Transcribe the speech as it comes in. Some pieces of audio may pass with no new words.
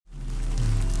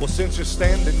Well, since you're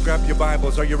standing, grab your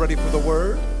Bibles. Are you ready for the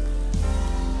word?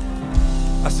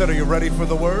 I said, are you ready for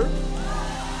the word?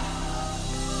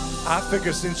 I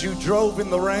figure since you drove in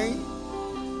the rain,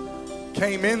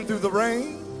 came in through the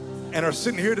rain, and are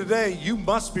sitting here today, you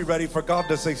must be ready for God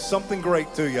to say something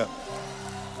great to you.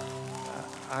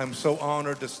 I'm so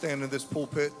honored to stand in this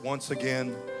pulpit once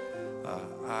again.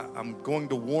 I'm going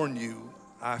to warn you,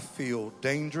 I feel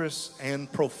dangerous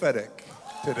and prophetic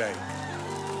today.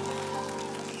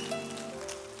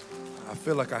 I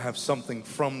feel like I have something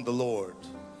from the Lord.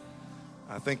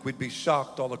 I think we'd be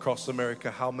shocked all across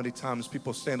America how many times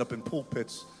people stand up in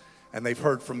pulpits and they've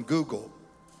heard from Google.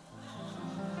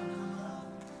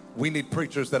 We need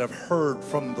preachers that have heard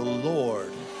from the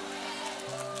Lord.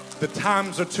 The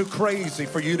times are too crazy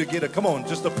for you to get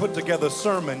just to put together a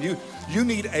sermon. You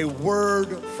need a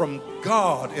word from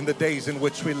God in the days in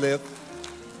which we live.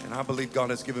 And I believe God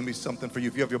has given me something for you.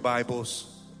 If you have your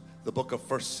Bibles, the book of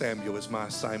 1 Samuel is my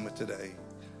assignment today.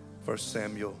 1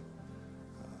 Samuel.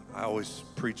 I always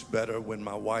preach better when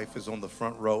my wife is on the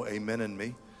front row, amening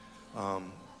me.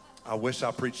 I wish I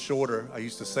preached shorter. I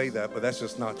used to say that, but that's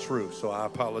just not true. So I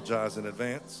apologize in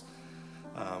advance.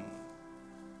 Let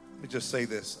me just say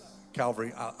this.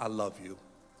 Calvary, I love you.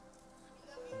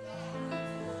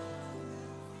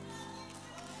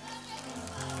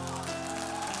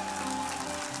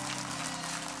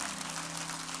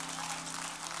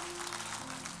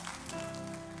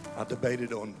 I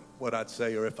debated on what I'd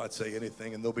say or if I'd say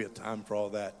anything, and there'll be a time for all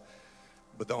that.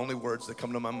 But the only words that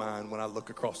come to my mind when I look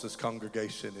across this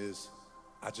congregation is,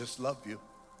 I just love you.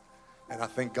 And I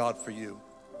thank God for you.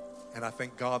 And I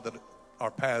thank God that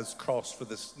our paths crossed for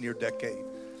this near decade.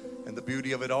 And the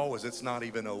beauty of it all is it's not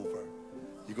even over.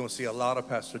 You're going to see a lot of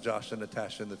Pastor Josh and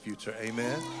Natasha in the future.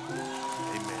 Amen?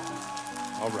 Amen.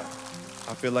 All right.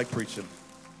 I feel like preaching.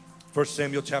 1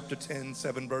 Samuel chapter 10,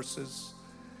 7 verses.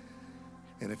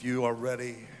 And if you are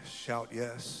ready, shout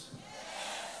yes.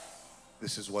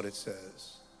 This is what it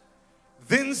says.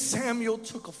 Then Samuel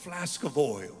took a flask of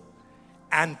oil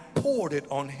and poured it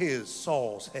on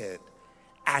Saul's head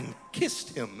and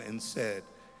kissed him and said,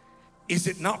 is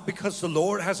it not because the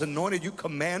Lord has anointed you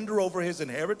commander over his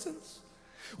inheritance?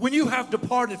 When you have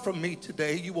departed from me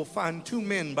today, you will find 2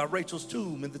 men by Rachel's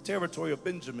tomb in the territory of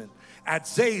Benjamin at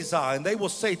Zazah, and they will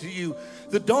say to you,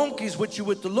 the donkeys which you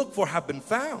went to look for have been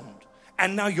found.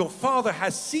 And now your father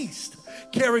has ceased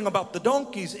caring about the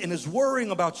donkeys and is worrying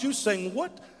about you, saying,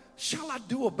 what shall I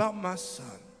do about my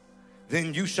son?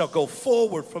 Then you shall go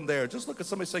forward from there. Just look at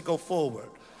somebody and say, go forward.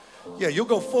 Yeah, you'll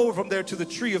go forward from there to the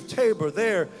tree of Tabor.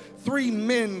 There, 3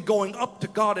 men going up to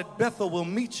God at Bethel will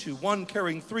meet you. One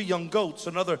carrying 3 young goats,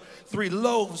 another 3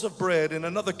 loaves of bread, and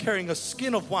another carrying a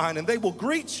skin of wine. And they will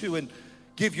greet you and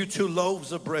give you 2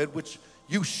 loaves of bread, which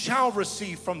you shall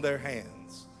receive from their hands.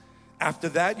 After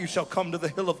that, you shall come to the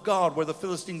hill of God where the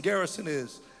Philistine garrison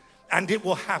is. And it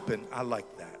will happen, I like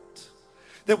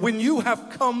that when you have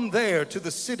come there to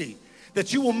the city,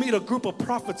 that you will meet a group of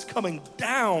prophets coming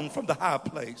down from the high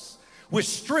place with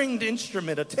stringed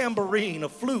instrument, a tambourine, a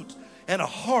flute, and a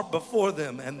harp before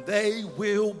them, and they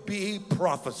will be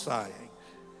prophesying.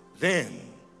 Then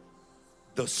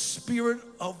the Spirit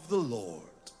of the Lord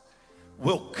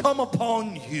will come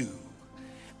upon you,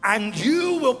 and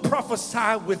you will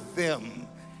prophesy with them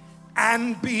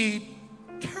and be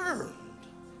turned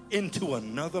into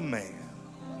another man.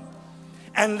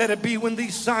 And let it be when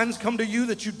these signs come to you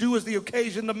that you do as the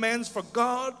occasion demands, for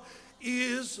God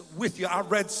is with you. I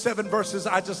read 7 verses.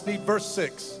 I just need verse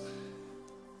 6.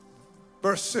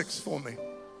 Verse 6 for me.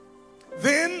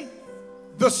 Then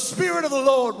the Spirit of the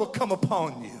Lord will come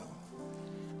upon you,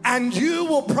 and you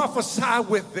will prophesy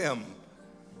with them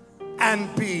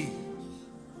and be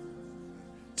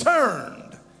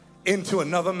turned into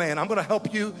another man. I'm going to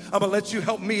help you. I'm going to let you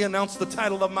help me announce the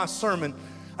title of my sermon.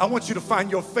 I want you to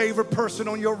find your favorite person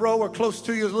on your row or close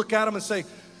to you, look at them and say,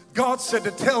 God said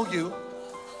to tell you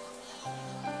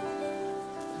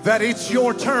that it's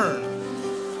your turn.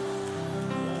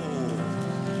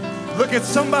 Look at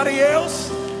somebody else.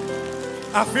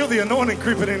 I feel the anointing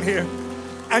creeping in here.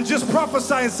 And just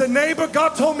prophesy and say, neighbor,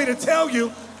 God told me to tell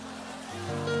you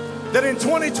that in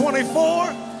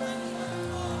 2024,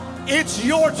 it's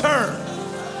your turn.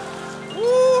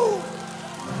 Woo!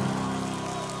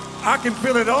 I can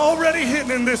feel it already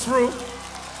hitting in this room.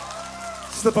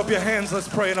 Slip up your hands. Let's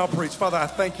pray and I'll preach. Father, I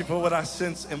thank you for what I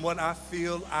sense and what I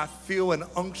feel. I feel an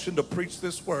unction to preach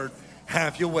this word.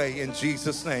 Have your way in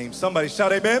Jesus' name. Somebody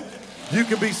shout amen. You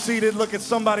can be seated. Look at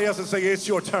somebody else and say, it's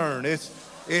your turn. It's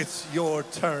your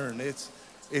turn.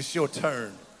 It's your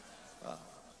turn.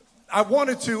 I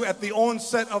wanted to, at the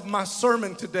onset of my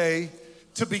sermon today,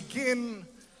 to begin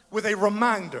with a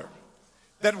reminder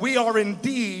that we are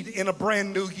indeed in a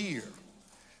brand new year.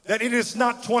 That it is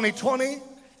not 2020,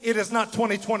 it is not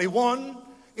 2021,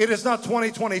 it is not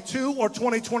 2022 or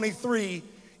 2023.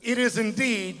 It is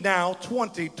indeed now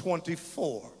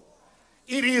 2024.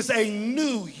 It is a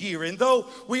new year. And though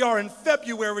we are in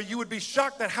February, you would be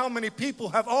shocked at how many people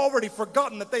have already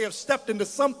forgotten that they have stepped into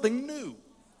something new.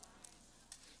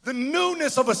 The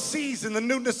newness of a season, the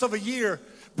newness of a year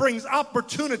brings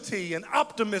opportunity and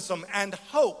optimism and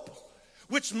hope,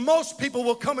 which most people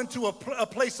will come into a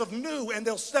place of new, and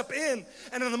they'll step in.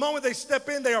 And in the moment they step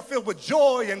in, they are filled with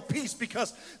joy and peace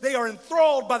because they are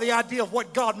enthralled by the idea of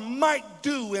what God might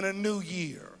do in a new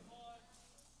year.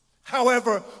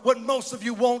 However, what most of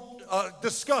you won't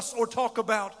discuss or talk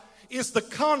about is the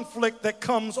conflict that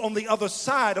comes on the other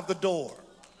side of the door.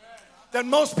 That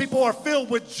most people are filled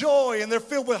with joy and they're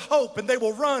filled with hope and they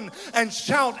will run and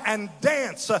shout and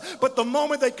dance. But the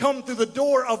moment they come through the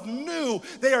door of new,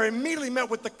 they are immediately met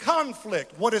with the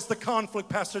conflict. What is the conflict,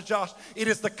 Pastor Josh? It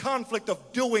is the conflict of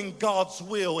doing God's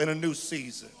will in a new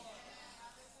season.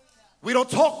 We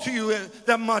don't talk to you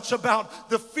that much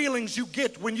about the feelings you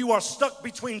get when you are stuck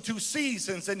between two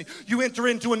seasons and you enter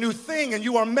into a new thing and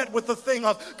you are met with the thing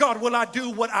of, God, will I do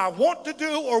what I want to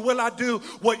do or will I do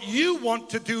what you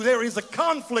want to do? There is a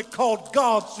conflict called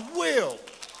God's will.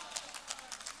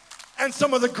 And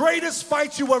some of the greatest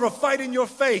fights you ever fight in your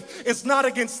faith is not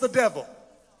against the devil.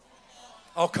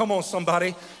 Oh, come on,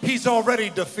 somebody. He's already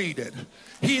defeated.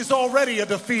 He's already a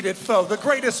defeated foe. The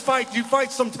greatest fight you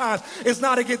fight sometimes is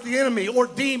not against the enemy or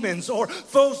demons or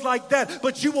foes like that,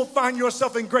 but you will find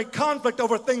yourself in great conflict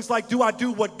over things like, do I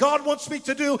do what God wants me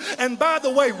to do? And by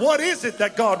the way, what is it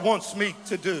that God wants me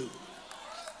to do?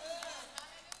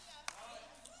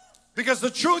 Because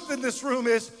the truth in this room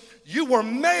is you were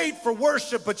made for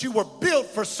worship, but you were built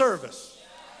for service.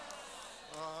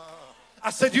 I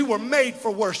said you were made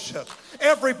for worship.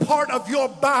 Every part of your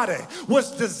body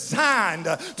was designed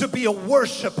to be a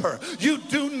worshiper. You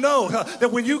do know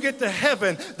that when you get to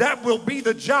heaven, that will be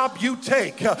the job you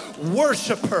take.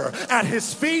 Worshiper at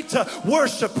his feet,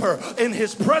 worshiper in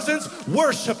his presence,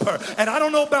 worshiper. And I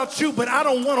don't know about you, but I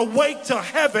don't want to wait till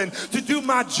heaven to do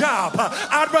my job.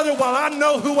 I'd rather, while I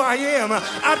know who I am,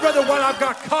 I'd rather while I've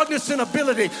got cognizant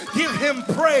ability, give him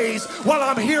praise while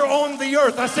I'm here on the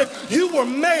earth. I said, you were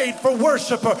made for worshiper.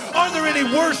 Are there any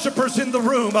worshipers in the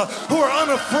room who are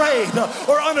unafraid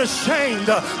or unashamed,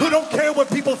 who don't care what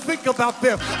people think about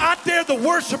them? I dare the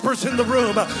worshipers in the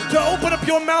room to open up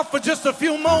your mouth for just a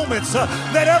few moments.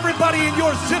 Let everybody in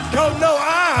your zip code know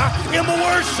I am a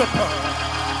worshiper.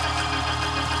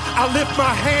 I lift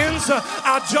my hands,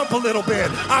 I jump a little bit,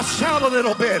 I shout a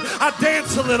little bit, I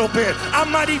dance a little bit, I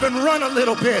might even run a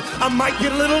little bit, I might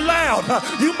get a little loud.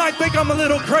 You might think I'm a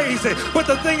little crazy, but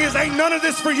the thing is, ain't none of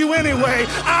this for you anyway.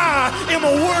 I am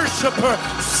a worshiper.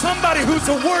 Somebody who's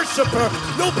a worshiper,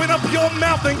 open up your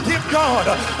mouth and give God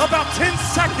about 10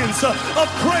 seconds of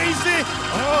crazy,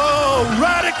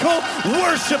 radical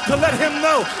worship to let him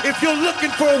know if you're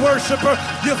looking for a worshiper,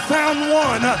 you found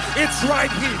one. It's right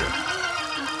here.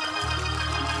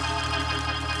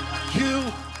 You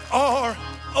are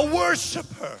a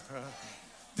worshiper.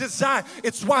 Design.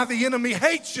 It's why the enemy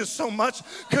hates you so much,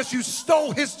 because you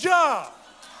stole his job.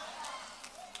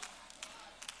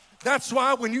 That's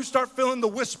why when you start feeling the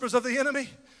whispers of the enemy,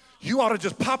 you ought to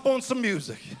just pop on some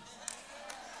music.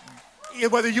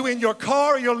 Whether you're in your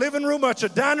car or your living room or at your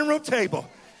dining room table,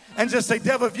 and just say,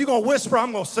 devil, if you're going to whisper,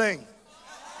 I'm going to sing.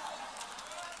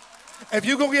 If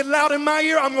you're going to get loud in my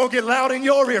ear, I'm going to get loud in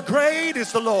your ear. Great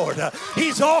is the Lord.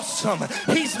 He's awesome.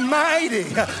 He's mighty.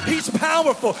 He's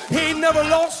powerful. He ain't never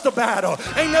lost a battle.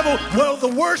 Well, the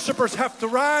worshipers have to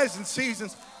rise in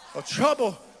seasons of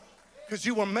trouble because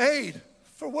you were made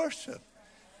for worship.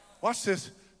 Watch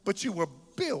this. But you were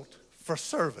built for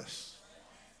service.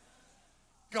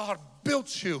 God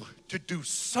built you to do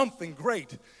something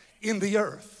great in the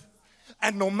earth.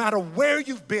 And no matter where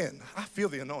you've been, I feel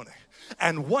the anointing.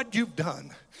 And what you've done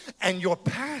and your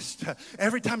past,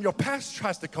 every time your past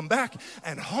tries to come back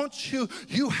and haunt you,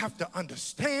 you have to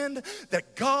understand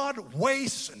that God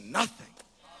wastes nothing.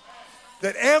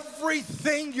 That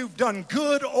everything you've done,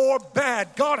 good or bad,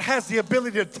 God has the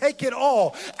ability to take it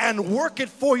all and work it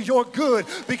for your good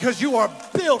because you are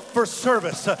built for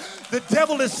service. The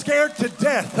devil is scared to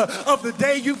death of the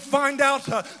day you find out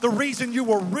the reason you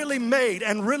were really made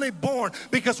and really born,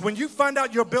 because when you find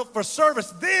out you're built for service,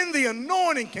 then the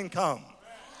anointing can come.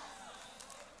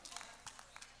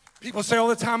 People say all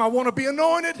the time, I want to be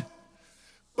anointed,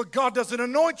 but God doesn't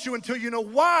anoint you until you know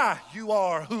why you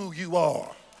are who you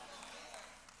are.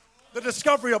 The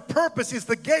discovery of purpose is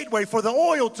the gateway for the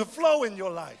oil to flow in your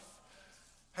life.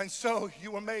 And so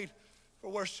you were made for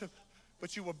worship,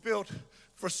 but you were built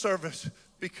for service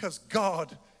because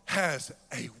God has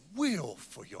a will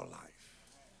for your life.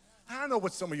 I know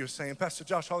what some of you are saying, Pastor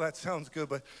Josh, all that sounds good,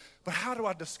 but how do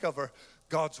I discover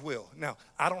God's will? Now,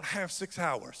 I don't have 6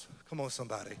 hours. Come on,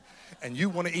 somebody. And you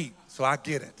want to eat, so I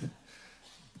get it.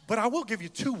 But I will give you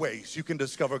 2 ways you can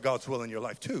discover God's will in your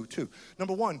life. Two.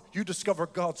 Number 1, you discover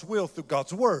God's will through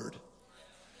God's word.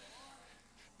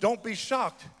 Don't be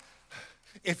shocked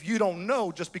if you don't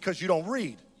know just because you don't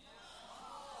read.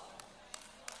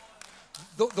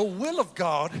 The will of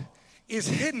God is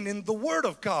hidden in the word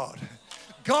of God.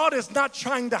 God is not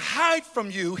trying to hide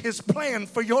from you his plan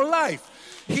for your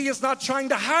life. He is not trying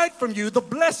to hide from you the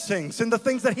blessings and the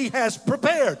things that he has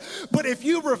prepared. But if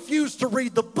you refuse to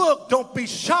read the book, don't be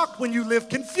shocked when you live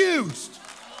confused.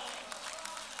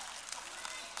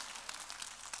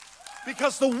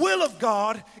 Because the will of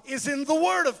God is in the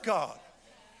word of God.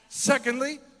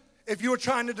 Secondly, if you are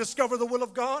trying to discover the will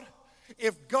of God,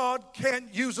 if God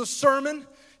can't use a sermon,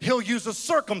 he'll use a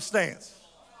circumstance.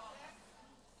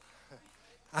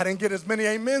 I didn't get as many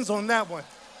amens on that one.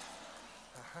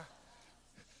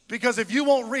 Because if you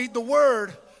won't read the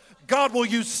word, God will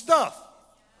use stuff.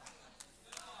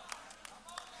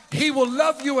 He will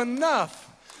love you enough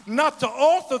not to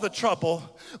author the trouble,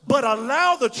 but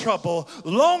allow the trouble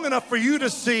long enough for you to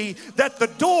see that the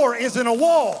door isn't a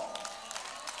wall.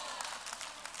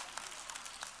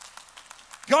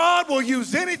 God will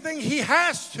use anything he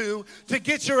has to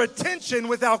get your attention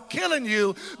without killing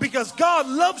you, because God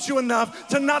loves you enough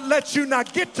to not let you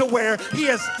not get to where he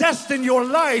has destined your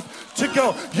life to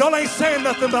go. Y'all ain't saying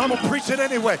nothing, but I'm going to preach it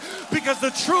anyway. Because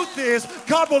the truth is,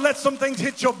 God will let some things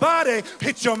hit your body,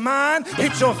 hit your mind,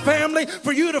 hit your family,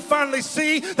 for you to finally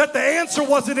see that the answer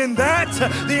wasn't in that.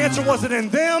 The answer wasn't in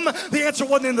them. The answer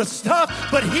wasn't in the stuff,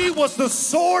 but he was the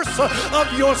source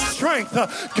of your strength.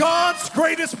 God's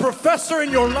greatest professor in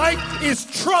your life is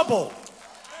trouble.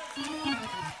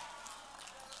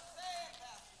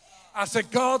 I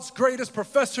said God's greatest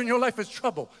professor in your life is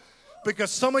trouble, because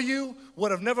some of you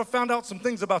would have never found out some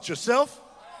things about yourself.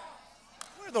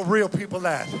 Where the real people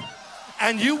at?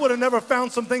 And you would have never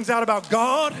found some things out about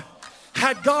God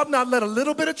had God not let a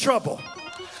little bit of trouble,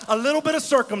 a little bit of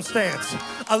circumstance,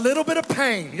 a little bit of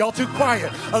pain, y'all too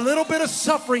quiet, a little bit of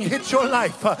suffering hit your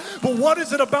life. But what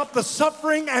is it about the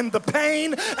suffering and the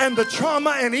pain and the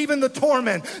trauma and even the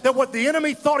torment that what the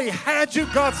enemy thought he had you,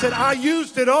 God said, I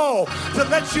used it all to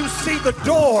let you see the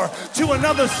door to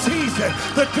another season,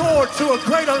 the door to a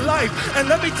greater life. And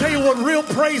let me tell you what real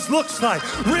praise looks like.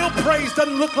 Real praise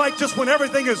doesn't look like just when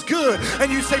everything is good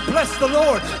and you say, bless the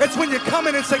Lord. It's when you come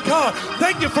in and say, God,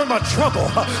 thank you for my trouble.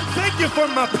 Thank you for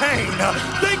my pain.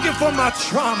 Thank you for my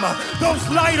trauma. Those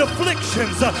light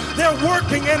afflictions, they're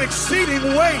working an exceeding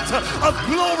weight of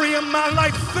glory in my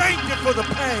life. Thank you for the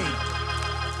pain.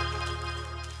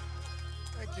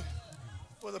 Thank you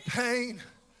for the pain.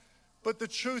 But the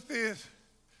truth is,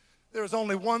 there's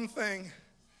only one thing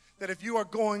that if you are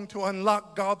going to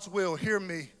unlock God's will, hear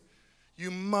me,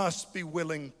 you must be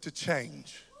willing to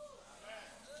change.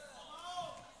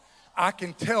 I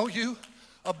can tell you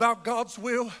about God's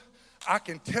will. I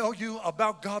can tell you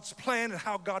about God's plan and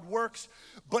how God works,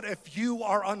 but if you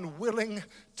are unwilling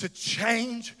to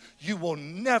change, you will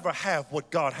never have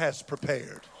what God has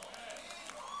prepared.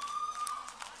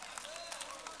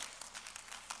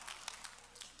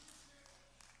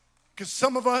 Because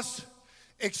some of us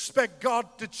expect God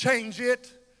to change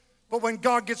it, but when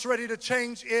God gets ready to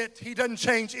change it, he doesn't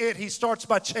change it, he starts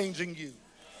by changing you.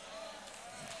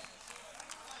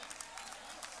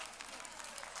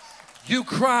 You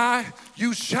cry,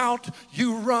 you shout,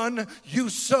 you run, you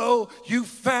sow, you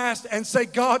fast and say,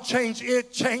 God, change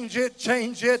it, change it,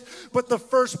 change it. But the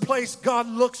first place God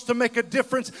looks to make a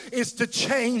difference is to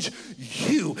change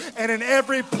you. And in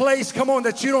every place, come on,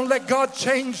 that you don't let God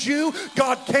change you,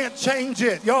 God can't change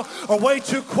it. Y'all are way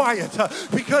too quiet.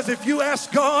 Because if you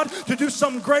ask God to do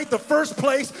something great, the first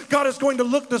place God is going to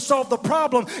look to solve the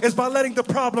problem is by letting the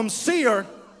problem seer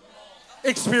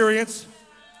experience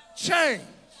change.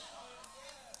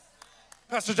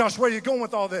 Pastor Josh, where are you going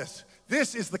with all this?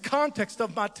 This is the context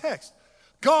of my text.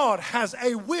 God has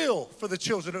a will for the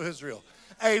children of Israel,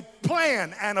 a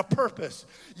plan and a purpose.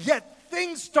 Yet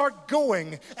things start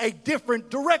going a different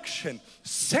direction.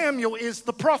 Samuel is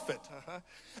the prophet,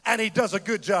 and he does a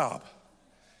good job.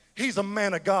 He's a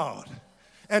man of God.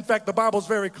 In fact, the Bible's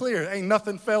very clear. Ain't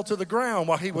nothing fell to the ground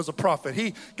while he was a prophet.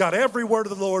 He got every word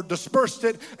of the Lord, dispersed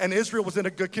it, and Israel was in a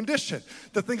good condition.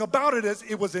 The thing about it is,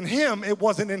 it was in him, it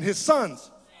wasn't in his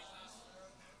sons.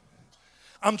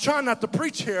 I'm trying not to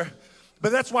preach here,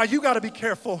 But that's why you got to be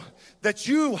careful that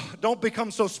you don't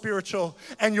become so spiritual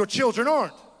and your children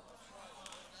aren't.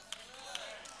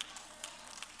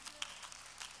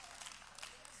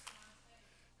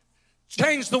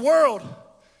 Change the world,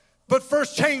 but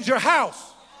first change your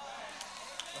house.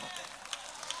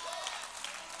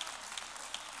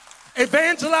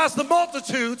 Evangelize the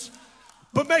multitudes,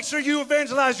 but make sure you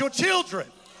evangelize your children.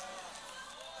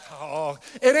 Oh,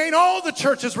 it ain't all the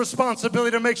church's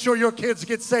responsibility to make sure your kids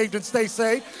get saved and stay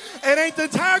saved. It ain't the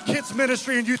entire kids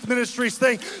ministry and youth ministries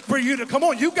thing for you to come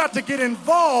on. You got to get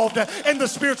involved in the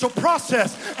spiritual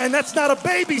process. And that's not a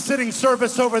babysitting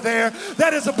service over there.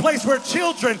 That is a place where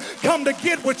children come to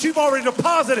get what you've already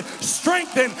deposited,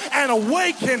 strengthened and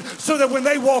awakened, so that when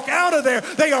they walk out of there,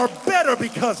 they are better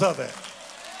because of it.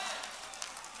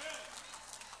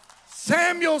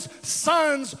 Samuel's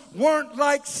sons weren't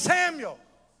like Samuel.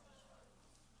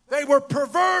 They were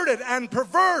perverted and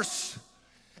perverse.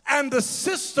 And the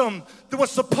system that was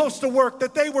supposed to work,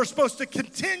 that they were supposed to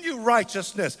continue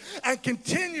righteousness and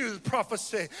continue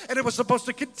prophecy, and it was supposed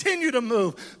to continue to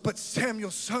move. But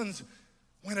Samuel's sons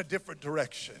went a different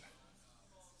direction.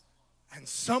 And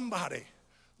somebody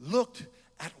looked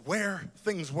at where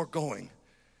things were going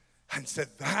and said,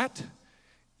 that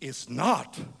is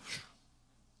not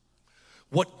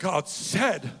what God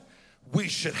said we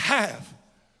should have.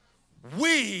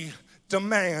 We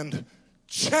demand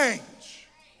change.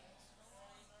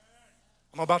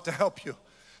 I'm about to help you,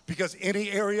 because any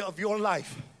area of your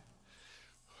life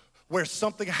where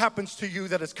something happens to you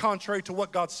that is contrary to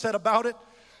what God said about it,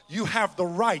 you have the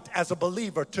right as a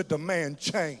believer to demand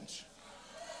change.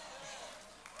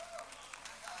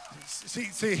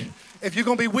 See, if you're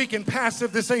going to be weak and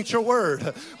passive, this ain't your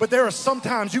word. But there are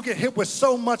sometimes you get hit with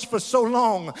so much for so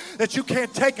long that you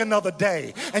can't take another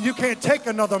day, and you can't take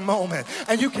another moment,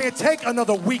 and you can't take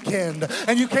another weekend,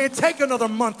 and you can't take another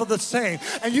month of the same.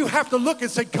 And you have to look and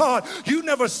say, God, you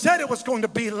never said it was going to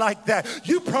be like that.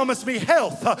 You promised me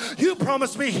health. You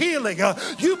promised me healing.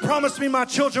 You promised me my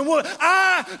children would.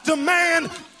 I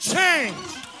demand change.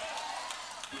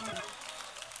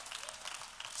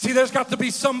 See, there's got to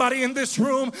be somebody in this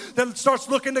room that starts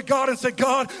looking to God and say,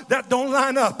 God, that don't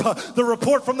line up. The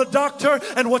report from the doctor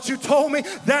and what you told me,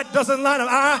 that doesn't line up.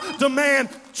 I demand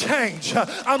change.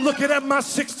 I'm looking at my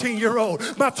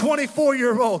 16-year-old, my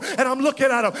 24-year-old, and I'm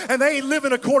looking at them, and they ain't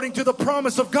living according to the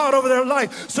promise of God over their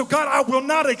life. So, God, I will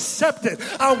not accept it.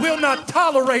 I will not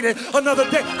tolerate it another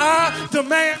day. I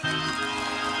demand.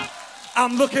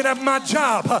 I'm looking at my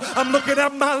job. I'm looking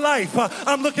at my life.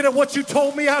 I'm looking at what you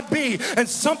told me I'd be, and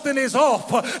something is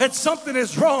off and something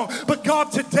is wrong. But God,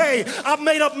 today I've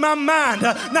made up my mind.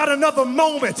 Not another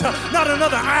moment, not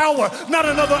another hour, not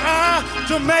another. I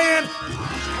demand.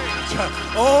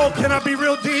 Oh, can I be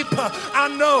real deep?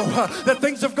 I know that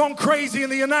things have gone crazy in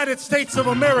the United States of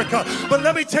America, but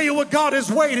let me tell you what God is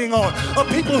waiting on. Of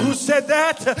people who said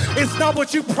that is not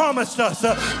what you promised us.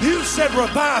 You said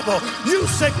revival. You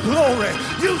said glory.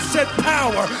 You said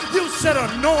power. You said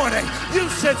anointing. You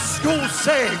said school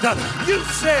saved. You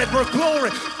said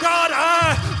glory. God,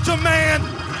 I demand.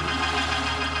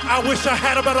 I wish I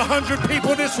had about 100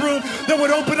 people in this room that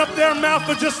would open up their mouth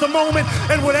for just a moment,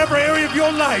 and whatever area of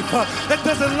your life that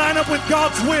doesn't line up with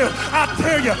God's will, I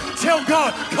dare you, tell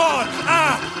God, God,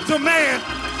 I demand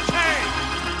change.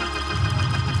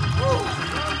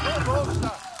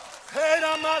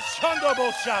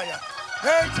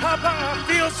 I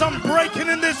feel something breaking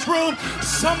in this room.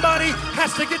 Somebody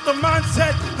has to get the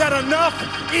mindset that enough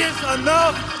is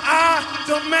enough. I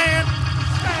demand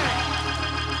change.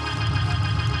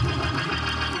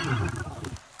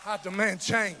 I demand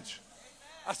change.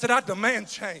 I said, I demand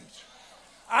change.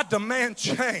 I demand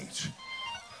change.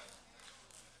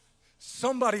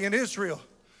 Somebody in Israel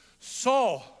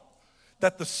saw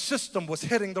that the system was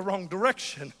heading the wrong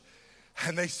direction,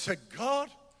 and they said, God,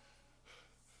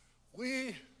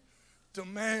 we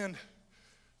demand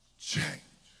change.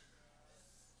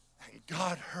 And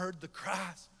God heard the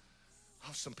cries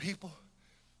of some people,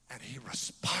 and he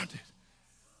responded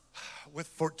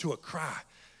to a cry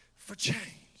for change.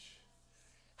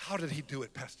 How did he do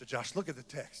it, Pastor Josh? Look at the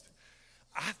text.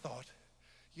 I thought,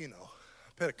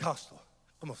 Pentecostal.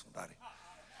 Come on, somebody.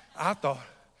 I thought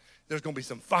there's going to be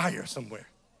some fire somewhere.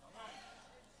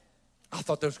 I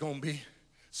thought there's going to be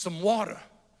some water.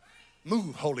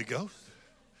 Move, Holy Ghost.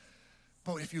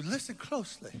 But if you listen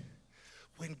closely,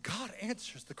 when God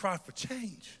answers the cry for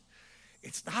change,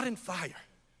 it's not in fire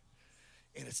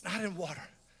and it's not in water.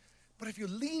 But if you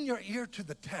lean your ear to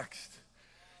the text,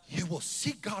 you will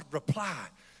see God reply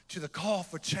to the call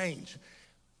for change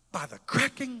by the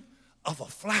cracking of a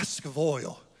flask of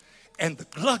oil and the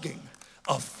glugging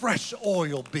of fresh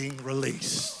oil being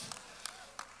released.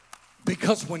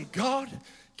 Because when God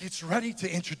gets ready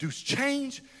to introduce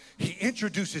change, he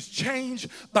introduces change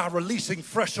by releasing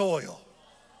fresh oil.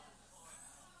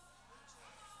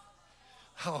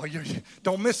 Oh, you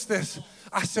don't miss this.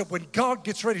 I said when God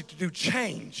gets ready to do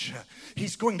change,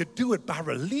 he's going to do it by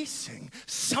releasing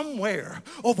somewhere,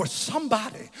 over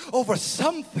somebody, over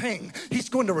something. He's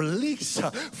going to release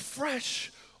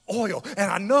fresh oil.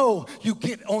 And I know you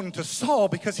get on to Saul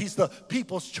because he's the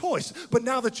people's choice. But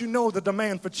now that you know the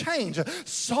demand for change,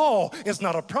 Saul is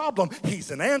not a problem.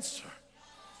 He's an answer.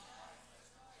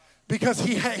 Because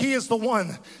he is the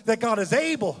one that God is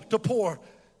able to pour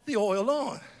the oil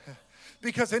on.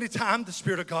 Because anytime the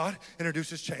Spirit of God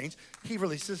introduces change, he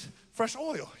releases fresh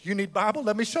oil. You need Bible?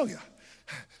 Let me show you.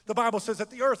 The Bible says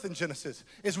that the earth in Genesis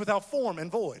is without form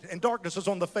and void, and darkness is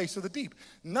on the face of the deep.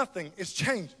 Nothing is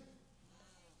changed.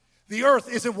 The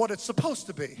earth isn't what it's supposed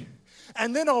to be.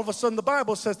 And then all of a sudden the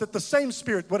Bible says that the same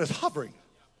Spirit, what is hovering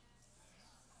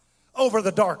over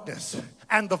the darkness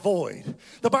and the void.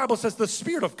 The Bible says the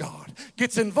Spirit of God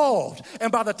gets involved.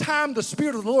 And by the time the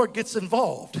Spirit of the Lord gets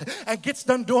involved and gets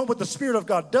done doing what the Spirit of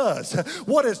God does,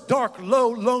 what is dark, low,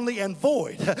 lonely, and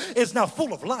void is now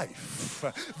full of life,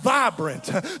 vibrant,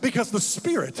 because the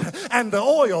Spirit and the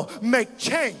oil make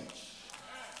change.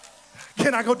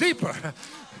 Can I go deeper?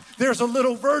 There's a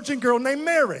little virgin girl named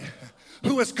Mary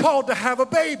who is called to have a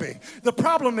baby. The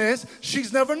problem is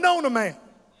she's never known a man.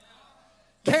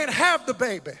 Can't have the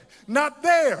baby. Not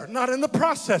there, not in the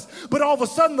process. But all of a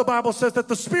sudden the Bible says that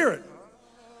the Spirit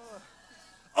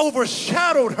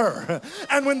overshadowed her.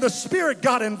 And when the Spirit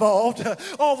got involved,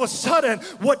 all of a sudden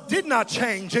what did not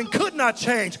change and could not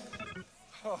change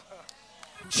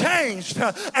changed,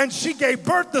 and she gave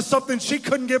birth to something she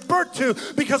couldn't give birth to,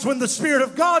 because when the Spirit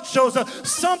of God shows up,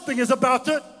 something is about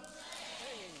to.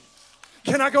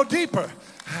 Can I go deeper?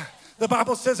 The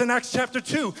Bible says in Acts chapter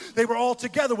 2, they were all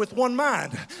together with one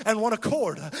mind and one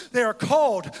accord. They are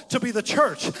called to be the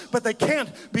church, but they can't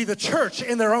be the church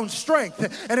in their own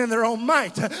strength and in their own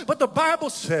might. But the Bible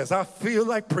says, I feel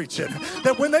like preaching,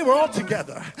 that when they were all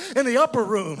together in the upper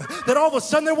room, that all of a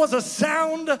sudden there was a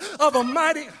sound of a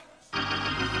mighty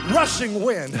rushing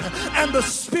wind, and the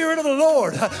Spirit of the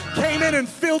Lord came in and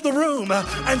filled the room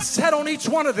and sat on each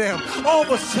one of them. All of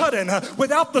a sudden,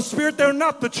 without the Spirit, they're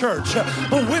not the church.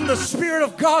 But when the Spirit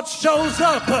of God shows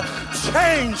up,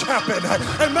 change happened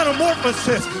and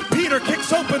metamorphosis. Peter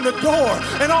kicks open the door,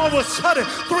 and all of a sudden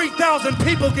 3,000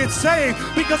 people get saved,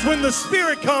 because when the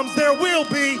Spirit comes, there will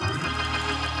be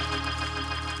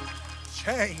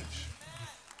change.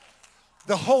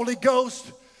 The Holy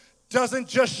Ghost doesn't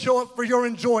just show up for your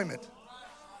enjoyment.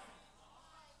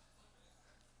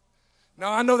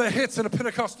 Now, I know that hits in a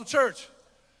Pentecostal church.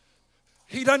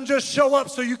 He doesn't just show up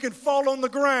so you can fall on the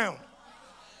ground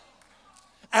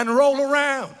and roll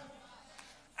around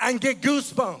and get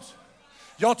goosebumps.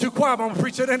 Y'all too quiet, but I'm going to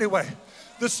preach it anyway.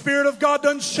 The Spirit of God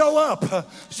doesn't show up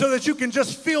so that you can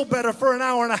just feel better for an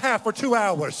hour and a half or 2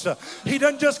 hours. He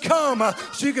doesn't just come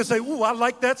so you can say, ooh, I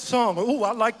like that song. Or, ooh,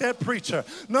 I like that preacher.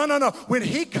 No. When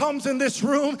he comes in this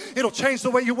room, it'll change the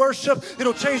way you worship.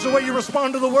 It'll change the way you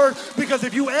respond to the word. Because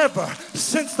if you ever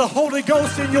sense the Holy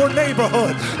Ghost in your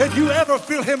neighborhood, if you ever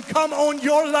feel him come on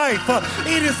your life,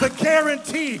 it is the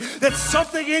guarantee that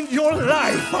something in your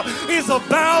life is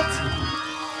about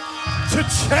to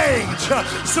change.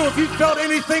 So if you felt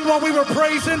anything while we were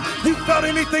praising, you felt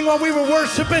anything while we were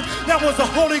worshiping, that was the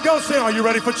Holy Ghost saying, are you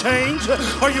ready for change?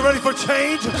 Are you ready for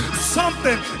change?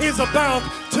 Something is about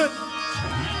to.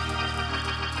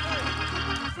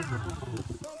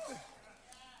 Something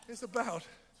is about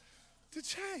to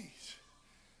change.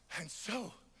 And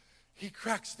so he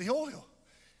cracks the oil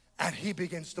and he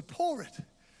begins to pour it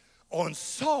on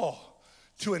Saul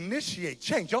to initiate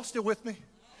change. Y'all still with me?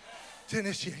 To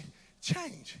initiate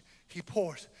change. He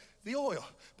pours the oil.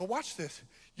 But watch this.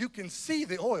 You can see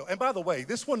the oil. And by the way,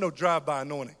 this wasn't no drive-by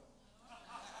anointing.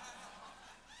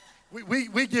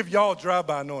 We give y'all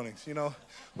drive-by anointings, you know.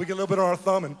 We get a little bit on our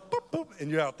thumb and boop, boop, and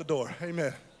you're out the door.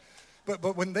 Amen.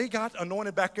 But when they got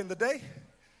anointed back in the day,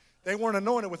 they weren't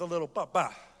anointed with a little ba-ba.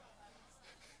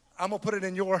 I'm going to put it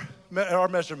in our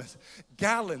measurements.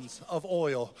 Gallons of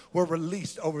oil were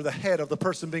released over the head of the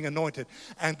person being anointed.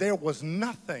 And there was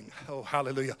nothing, oh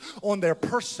hallelujah, on their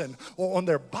person or on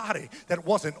their body that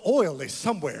wasn't oily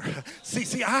somewhere.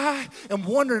 See, I am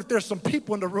wondering if there's some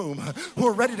people in the room who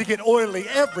are ready to get oily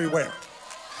everywhere.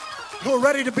 Who are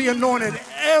ready to be anointed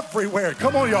everywhere.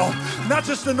 Come on, y'all. Not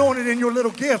just anointed in your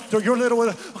little gift or your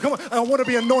little, come on. I want to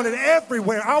be anointed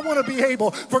everywhere. I want to be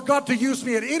able for God to use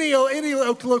me at any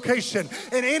location,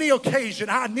 in any occasion.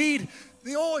 I need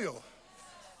the oil.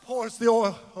 pours the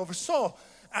oil over Saul.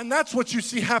 And that's what you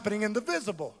see happening in the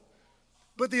visible.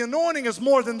 But the anointing is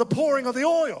more than the pouring of the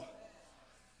oil.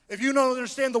 If you don't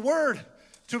understand the word,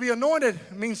 to be anointed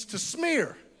means to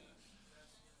smear.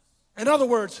 In other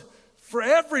words, for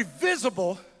every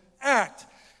visible act,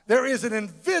 there is an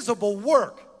invisible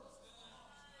work.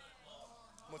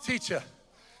 I'm going to teach you.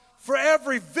 For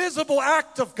every visible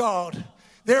act of God,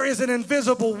 there is an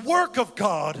invisible work of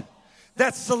God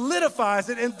that solidifies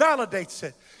it and validates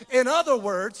it. In other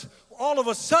words, all of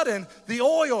a sudden, the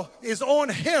oil is on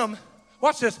him.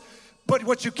 Watch this. But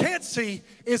what you can't see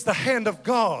is the hand of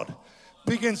God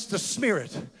begins to smear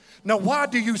it. Now, why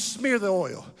do you smear the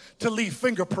oil? To leave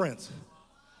fingerprints.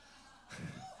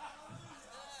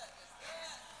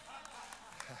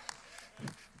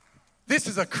 This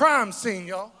is a crime scene,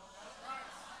 y'all.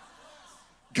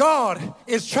 God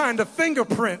is trying to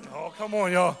fingerprint. Oh, come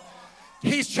on, y'all.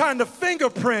 He's trying to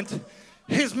fingerprint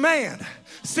his man.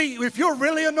 See, if you're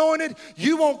really anointed,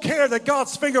 you won't care that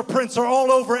God's fingerprints are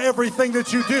all over everything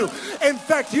that you do. In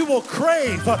fact, you will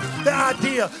crave the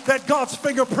idea that God's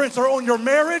fingerprints are on your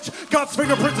marriage, God's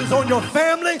fingerprints is on your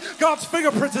family, God's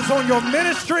fingerprints is on your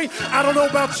ministry. I don't know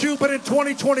about you, but in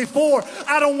 2024,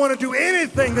 I don't want to do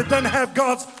anything that doesn't have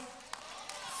God's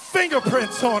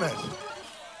fingerprints on it.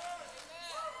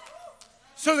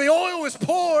 So the oil is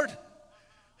poured.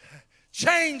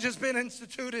 Change has been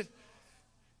instituted.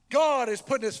 God is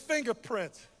putting his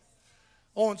fingerprint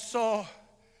on Saul.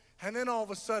 And then all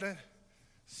of a sudden,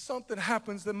 something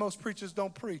happens that most preachers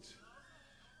don't preach.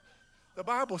 The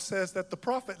Bible says that the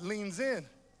prophet leans in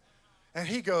and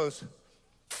he goes,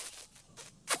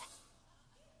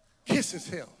 kisses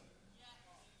him.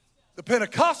 The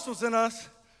Pentecostals in us,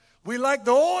 we like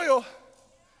the oil,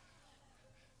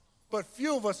 but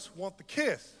few of us want the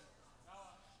kiss.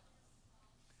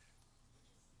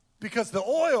 Because the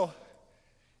oil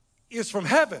is from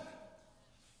heaven.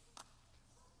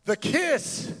 The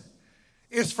kiss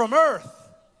is from earth.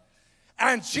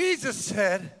 And Jesus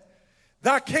said,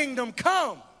 thy kingdom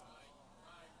come.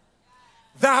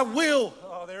 Thy will,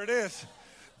 oh, there it is,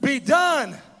 be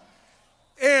done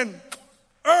in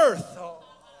earth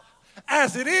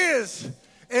as it is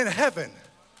in heaven.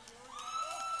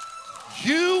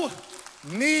 You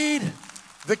need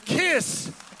the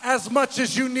kiss as much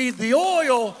as you need the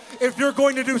oil if you're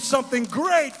going to do something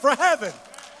great for heaven.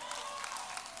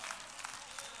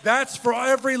 That's for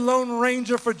every Lone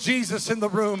Ranger for Jesus in the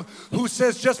room who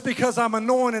says, just because I'm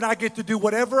anointed, I get to do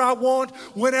whatever I want,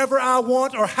 whenever I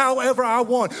want, or however I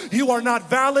want. You are not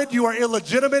valid. You are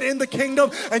illegitimate in the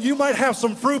kingdom, and you might have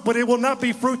some fruit, but it will not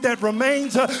be fruit that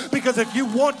remains, because if you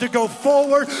want to go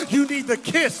forward, you need the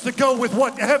kiss to go with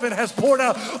what heaven has poured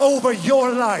out over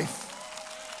your life.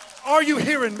 Are you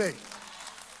hearing me?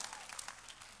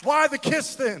 Why the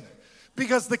kiss then?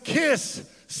 Because the kiss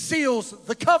seals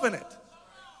the covenant.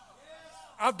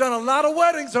 I've done a lot of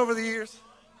weddings over the years.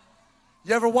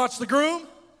 You ever watch the groom?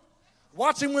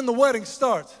 Watch him when the wedding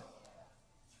starts.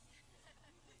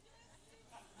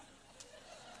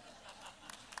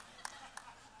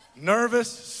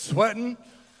 Nervous, sweating,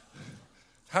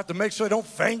 have to make sure they don't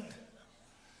faint.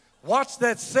 Watch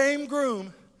that same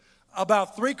groom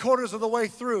about 3/4 of the way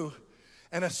through,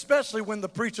 and especially when the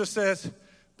preacher says,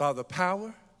 by the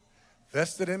power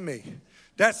vested in me.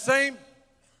 That same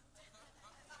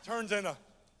turns into.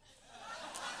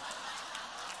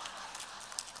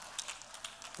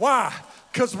 Why?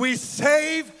 Because we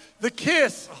save the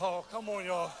kiss. Oh, come on,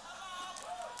 y'all.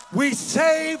 We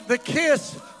save the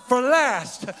kiss for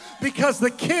last because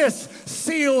the kiss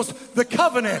seals the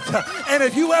covenant. And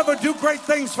if you ever do great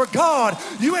things for God,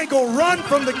 you ain't gonna run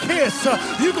from the kiss.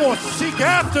 You're gonna seek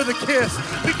after the kiss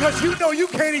because you know you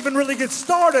can't even really get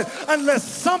started unless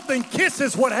something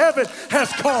kisses what heaven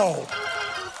has called.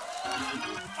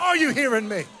 Are you hearing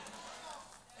me?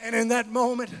 And in that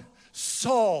moment,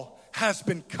 Saul has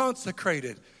been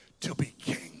consecrated to be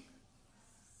king.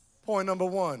 Point number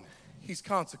one, he's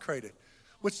consecrated.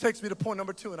 Which takes me to point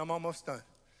number two, and I'm almost done.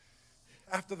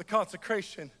 After the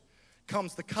consecration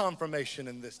comes the confirmation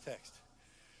in this text.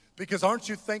 Because aren't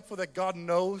you thankful that God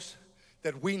knows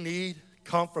that we need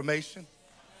confirmation?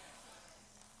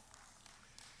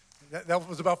 That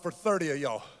was about for 30 of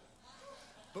y'all.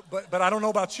 But I don't know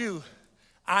about you.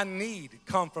 I need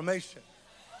confirmation.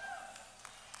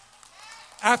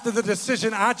 After the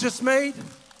decision I just made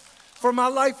for my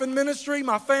life and ministry,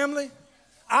 my family,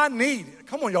 I need,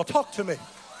 come on y'all, talk to me.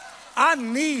 I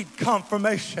need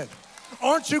confirmation.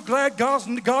 Aren't you glad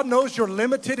God knows you're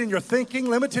limited in your thinking,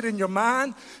 limited in your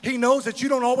mind? He knows that you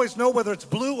don't always know whether it's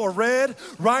blue or red,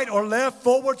 right or left,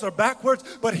 forwards or backwards,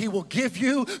 but He will give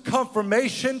you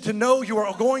confirmation to know you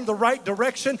are going the right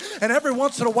direction. And every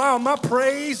once in a while, my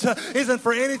praise isn't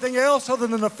for anything else other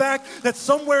than the fact that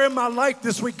somewhere in my life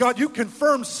this week, God, you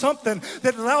confirmed something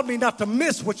that allowed me not to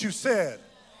miss what you said.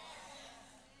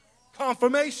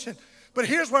 Confirmation. But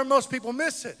here's where most people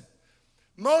miss it.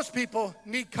 Most people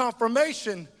need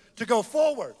confirmation to go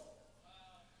forward.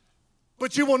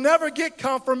 But you will never get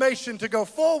confirmation to go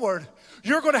forward.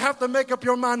 You're going to have to make up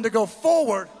your mind to go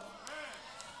forward.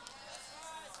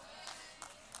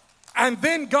 And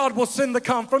then God will send the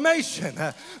confirmation.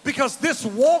 Because this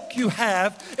walk you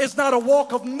have is not a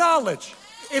walk of knowledge.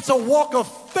 It's a walk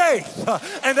of faith.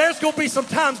 And there's going to be some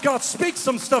times God speaks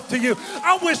some stuff to you.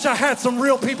 I wish I had some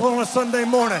real people on a Sunday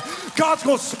morning. God's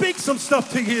going to speak some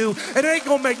stuff to you, and it ain't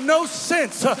going to make no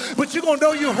sense. But you're going to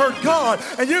know you heard God,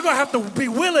 and you're going to have to be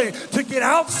willing to get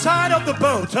outside of the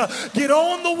boat, get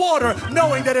on the water,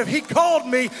 knowing that if He called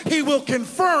me, He will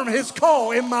confirm His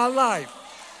call in my life.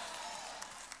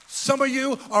 Some of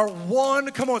you are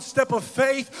one, step of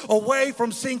faith away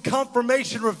from seeing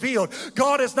confirmation revealed.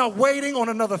 God is not waiting on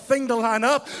another thing to line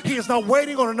up. He is not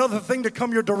waiting on another thing to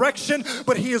come your direction,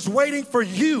 but He is waiting for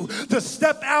you to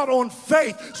step out on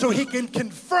faith so He can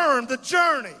confirm the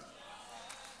journey.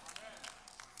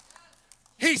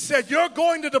 He said, you're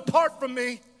going to depart from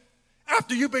me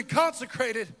after you've been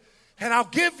consecrated, and I'll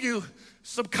give you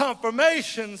some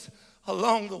confirmations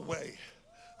along the way.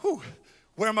 Whew,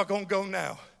 where am I going to go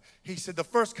now? He said, the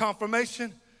first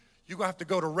confirmation, you're going to have to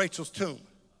go to Rachel's tomb.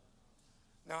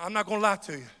 Now, I'm not going to lie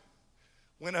to you.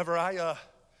 Whenever I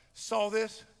saw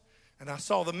this and I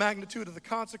saw the magnitude of the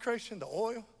consecration, the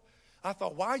oil, I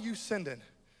thought, why are you sending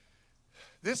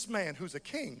this man who's a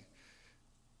king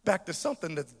back to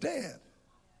something that's dead?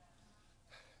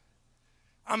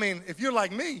 I mean, if you're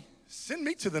like me, send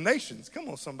me to the nations. Come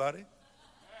on, somebody.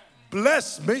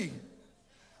 Bless me.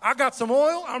 I got some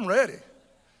oil, I'm ready.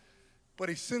 But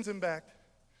He sends him back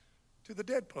to the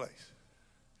dead place.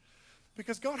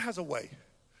 Because God has a way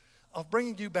of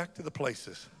bringing you back to the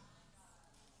places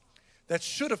that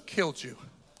should have killed you,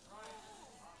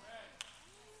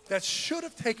 that should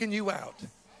have taken you out.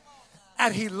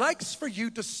 And He likes for you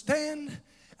to stand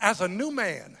as a new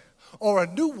man or a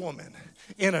new woman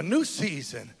in a new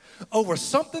season over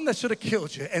something that should have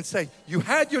killed you and say, you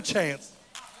had your chance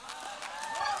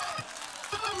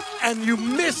and you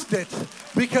missed it.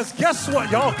 Because guess what,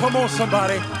 y'all? Come on,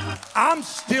 somebody. I'm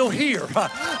still here.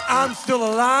 I'm still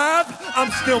alive.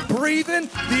 I'm still breathing.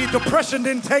 The depression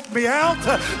didn't take me out.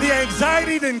 The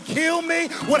anxiety didn't kill me.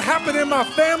 What happened in my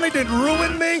family didn't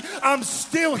ruin me. I'm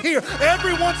still here.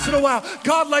 Every once in a while,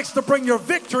 God likes to bring your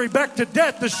victory back to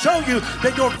death to show you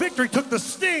that your victory took the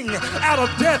sting out of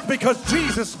death because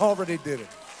Jesus already did it.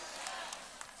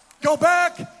 Go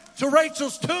back to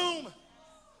Rachel's tomb.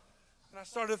 And I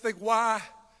started to think, why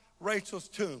Rachel's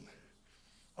tomb?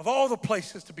 Of all the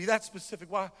places to be that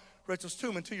specific, why Rachel's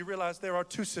tomb? Until you realize there are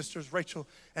two sisters, Rachel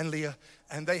and Leah,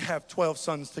 and they have 12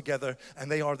 sons together,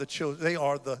 and they are the children. They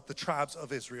are the tribes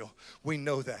of Israel. We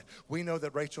know that. We know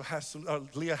that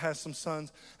Leah has some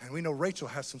sons, and we know Rachel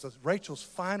has some sons. Rachel's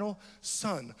final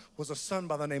son was a son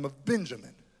by the name of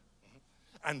Benjamin,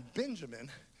 and Benjamin,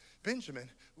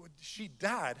 she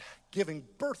died giving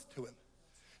birth to him.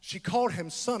 She called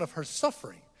him son of her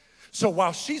suffering. So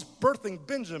while she's birthing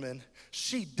Benjamin,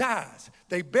 she dies.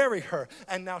 They bury her.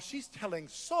 And now she's telling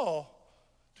Saul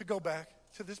to go back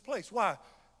to this place. Why?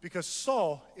 Because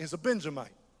Saul is a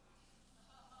Benjamite.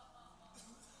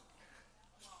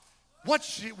 What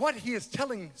he is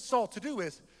telling Saul to do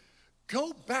is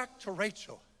go back to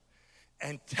Rachel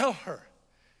and tell her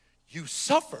you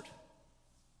suffered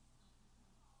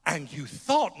and you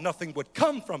thought nothing would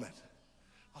come from it.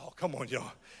 Oh, come on,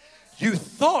 y'all. You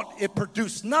thought it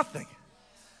produced nothing.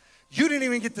 You didn't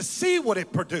even get to see what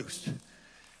it produced.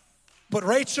 But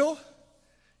Rachel,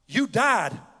 you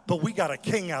died, but we got a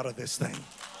king out of this thing.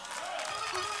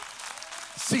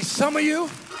 See, some of you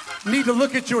need to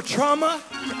look at your trauma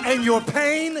and your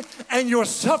pain and your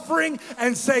suffering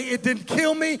and say, it didn't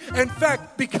kill me. In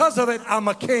fact, because of it, I'm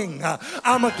a king.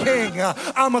 I'm a king.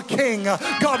 I'm a king.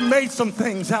 God made some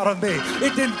things out of me.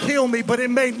 It didn't kill me, but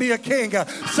it made me a king.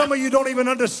 Some of you don't even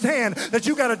understand that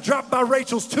you got to drop by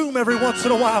Rachel's tomb every once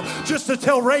in a while just to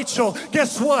tell Rachel,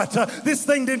 guess what? This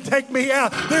thing didn't take me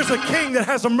out. There's a king that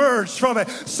has emerged from it.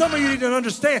 Some of you need to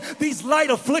understand these light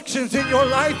afflictions in your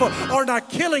life are not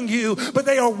killing you, but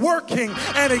they are working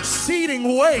an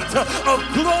exceeding weight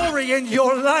of glory in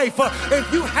your life.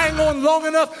 If you hang on long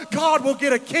enough, God will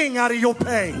get a king out of your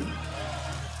pain.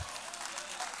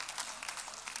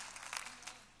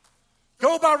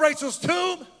 Go by Rachel's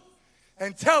tomb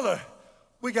and tell her,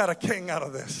 we got a king out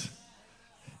of this.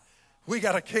 We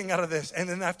got a king out of this. And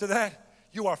then after that,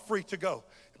 you are free to go.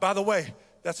 By the way,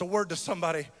 that's a word to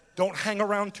somebody. Don't hang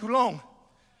around too long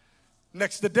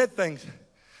next to dead things.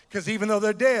 Because even though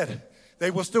they're dead, they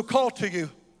will still call to you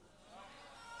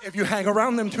if you hang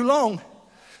around them too long.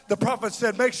 The prophet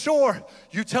said, make sure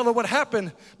you tell her what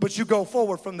happened, but you go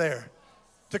forward from there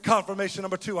to confirmation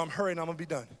number 2. I'm hurrying, I'm going to be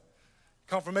done.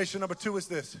 Confirmation number 2 is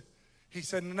this. He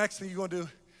said, the next thing you're going to do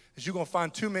is you're going to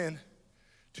find two men.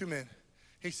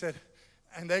 He said,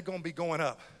 and they're going to be going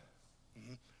up.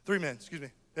 3 men,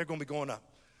 they're going to be going up.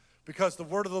 Because the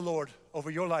word of the Lord over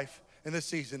your life in this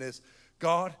season is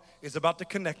God is about to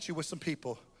connect you with some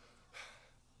people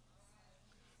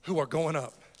who are going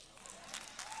up.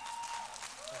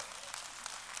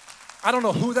 I don't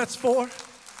know who that's for,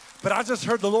 but I just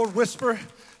heard the Lord whisper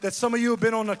that some of you have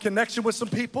been on a connection with some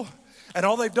people, and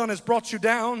all they've done is brought you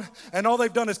down, and all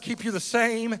they've done is keep you the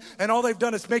same, and all they've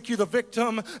done is make you the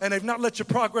victim, and they've not let you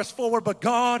progress forward. But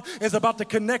God is about to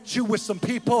connect you with some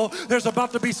people. There's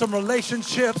about to be some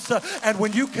relationships, and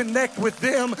when you connect with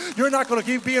them, you're not going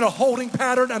to be in a holding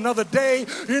pattern another day.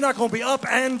 You're not going to be up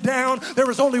and down. There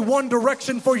is only one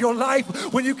direction for your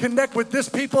life. When you connect with this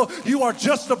people, you are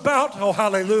just about, oh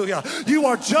hallelujah, you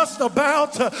are just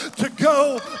about to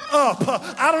go up.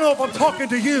 I don't know if I'm talking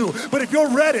to you, but if you're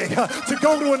ready to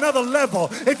go to another level,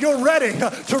 if you're ready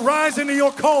to rise into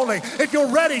your calling, if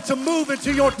you're ready to move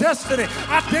into your destiny,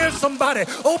 I dare somebody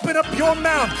open up your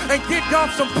mouth and give God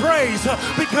some praise,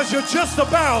 because you're just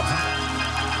about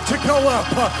to go up.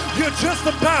 You're just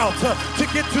about to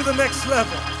get to the next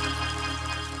level.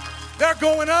 They're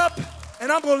going up,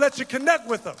 and I'm going to let you connect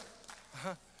with them.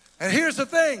 And here's the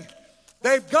thing.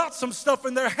 They've got some stuff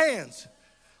in their hands.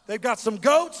 They've got some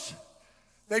goats,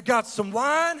 they've got some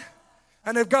wine,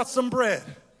 and they've got some bread.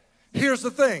 Here's the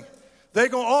thing. They're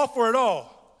going to offer it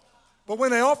all. But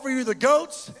when they offer you the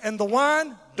goats and the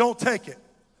wine, don't take it.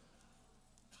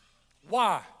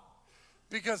 Why?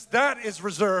 Because that is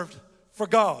reserved for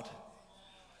God.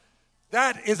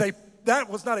 That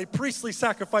was not a priestly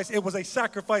sacrifice. It was a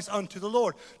sacrifice unto the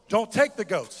Lord. Don't take the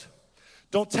goats.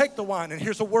 Don't take the wine. And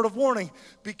here's a word of warning.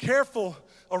 Be careful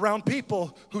around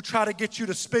people who try to get you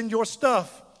to spend your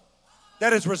stuff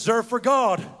that is reserved for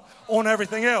God on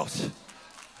everything else.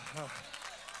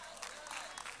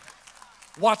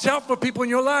 Watch out for people in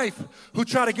your life who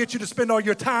try to get you to spend all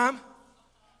your time,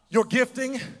 your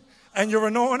gifting, and your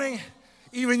anointing,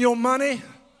 even your money,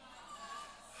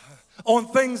 on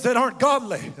things that aren't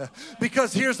godly.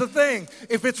 Because here's the thing.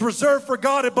 If it's reserved for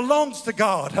God, it belongs to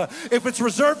God. If it's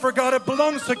reserved for God, it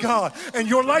belongs to God. And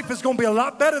your life is going to be a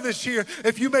lot better this year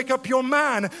if you make up your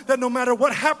mind that no matter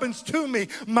what happens to me,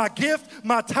 my gift,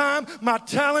 my time, my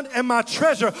talent, and my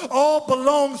treasure all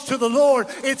belongs to the Lord.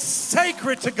 It's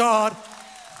sacred to God,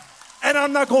 and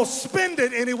I'm not going to spend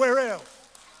it anywhere else.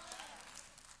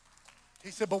 He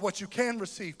said, but what you can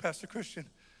receive, Pastor Christian,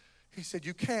 he said,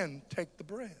 you can take the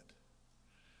bread.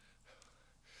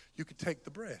 You can take the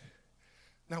bread.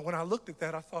 Now, when I looked at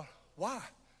that, I thought, why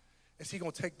is he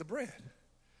going to take the bread?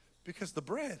 Because the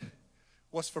bread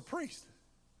was for priests.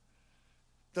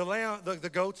 The lamb, the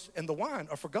goats, and the wine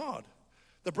are for God.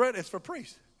 The bread is for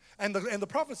priests. And the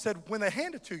prophet said, when they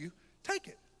hand it to you, take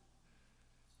it.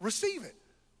 Receive it.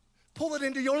 Pull it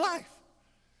into your life.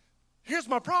 Here's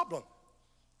my problem.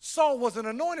 Saul wasn't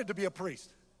anointed to be a priest.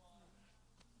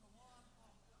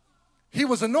 He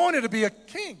was anointed to be a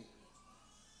king.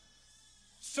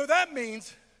 So that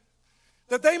means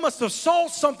that they must have saw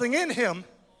something in him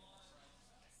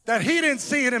that he didn't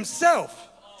see in himself.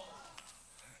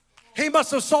 He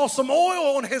must have saw some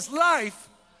oil on his life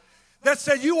that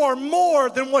said, you are more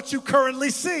than what you currently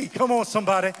see. Come on,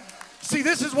 somebody. See,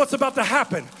 this is what's about to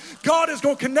happen. God is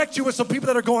going to connect you with some people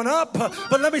that are going up,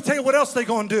 but let me tell you what else they're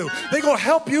going to do. They're going to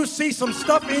help you see some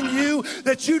stuff in you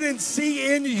that you didn't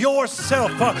see in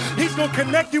yourself. He's going to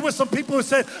connect you with some people who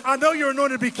said, I know you're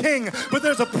anointed to be king, but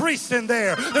there's a priest in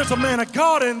there. There's a man of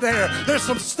God in there. There's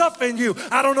some stuff in you.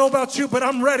 I don't know about you, but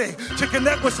I'm ready to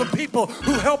connect with some people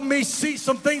who help me see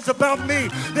some things about me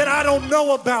that I don't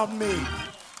know about me.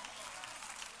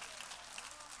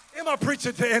 Am I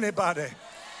preaching to anybody?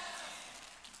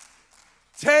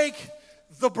 Take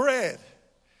the bread.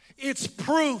 It's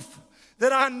proof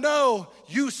that I know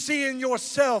you see in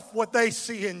yourself what they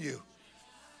see in you.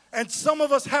 And some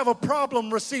of us have a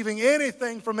problem receiving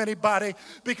anything from anybody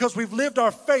because we've lived our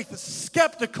faith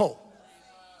skeptical.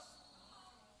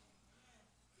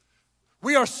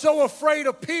 We are so afraid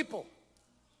of people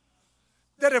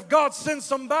that if God sends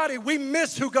somebody, we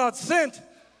miss who God sent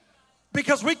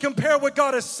because we compare what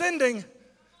God is sending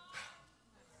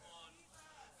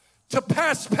to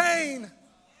pass pain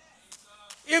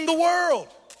in the world.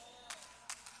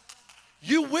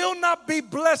 You will not be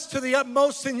blessed to the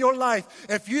utmost in your life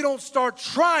if you don't start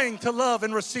trying to love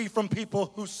and receive from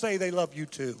people who say they love you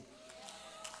too.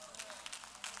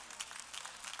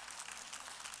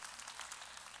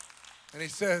 And he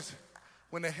says,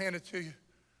 when they hand it to you,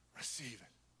 receive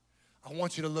it. I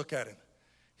want you to look at him.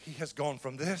 He has gone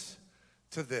from this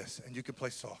to this, and you can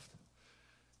play soft.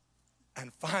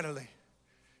 And finally,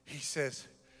 he says,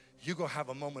 you're going to have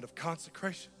a moment of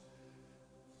consecration.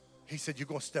 He said, you're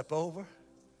going to step over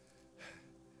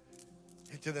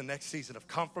into the next season of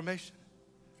confirmation.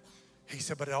 He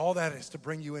said, but all that is to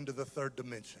bring you into the third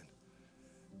dimension.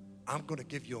 I'm going to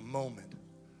give you a moment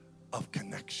of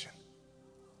connection.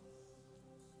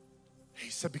 He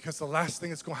said, because the last thing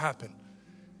that's going to happen,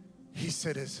 he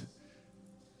said, is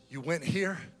you went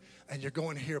here and you're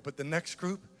going here, but the next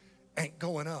group ain't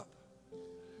going up.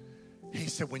 He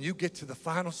said, when you get to the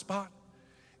final spot,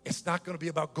 it's not going to be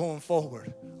about going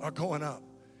forward or going up.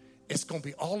 It's going to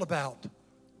be all about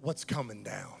what's coming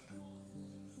down.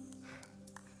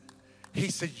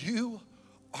 He said, you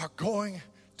are going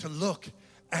to look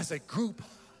as a group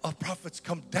of prophets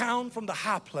come down from the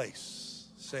high place.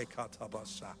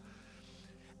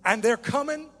 And they're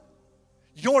coming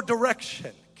your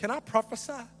direction. Can I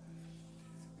prophesy?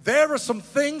 There are some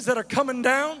things that are coming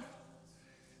down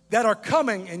that are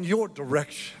coming in your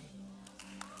direction.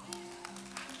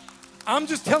 I'm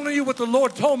just telling you what the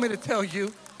Lord told me to tell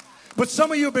you. But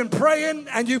some of you have been praying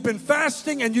and you've been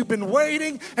fasting and you've been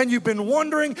waiting and you've been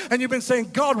wondering and you've been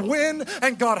saying, God, when?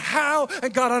 And God, how?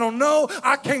 And God, I don't know.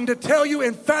 I came to tell you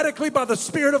emphatically by the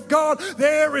Spirit of God,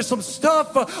 there is some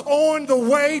stuff on the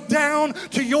way down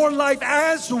to your life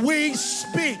as we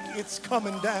speak. It's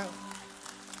coming down.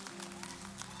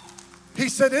 He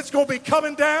said, it's going to be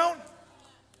coming down.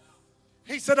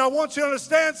 He said, I want you to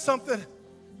understand something.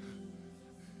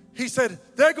 He said,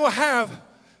 they're going to have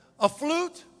a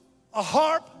flute, a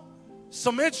harp,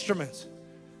 some instruments.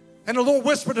 And the Lord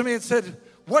whispered to me and said,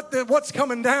 what's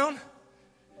coming down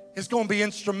is going to be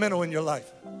instrumental in your life.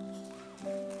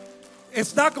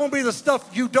 It's not going to be the stuff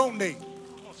you don't need.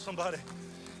 Oh, somebody.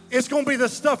 It's going to be the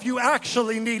stuff you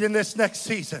actually need in this next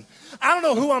season. I don't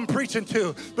know who I'm preaching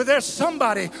to, but there's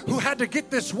somebody who had to get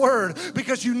this word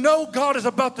because you know God is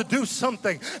about to do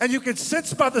something. And you can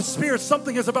sense by the Spirit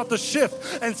something is about to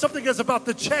shift and something is about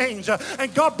to change.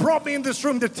 And God brought me in this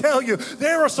room to tell you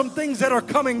there are some things that are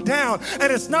coming down. And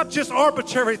it's not just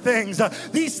arbitrary things.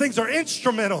 These things are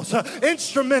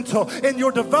instrumental in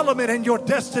your development and your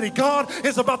destiny. God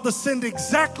is about to send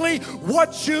exactly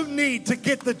what you need to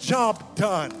get the job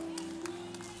done.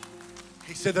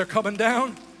 He said they're coming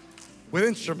down with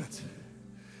instruments.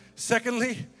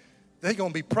 Secondly, they're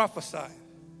going to be prophesying.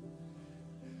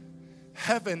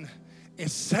 Heaven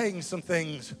is saying some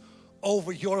things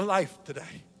over your life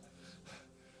today.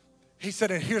 He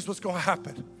said, and here's what's going to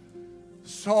happen.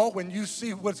 Saul, when you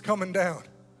see what's coming down,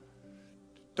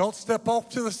 don't step off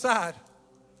to the side.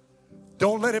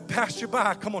 Don't let it pass you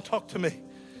by. Come on, talk to me.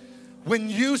 When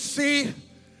you see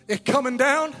it coming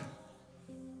down,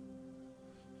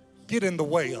 get in the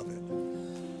way of it.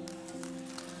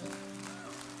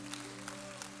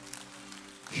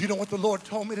 You know what the Lord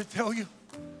told me to tell you?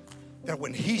 That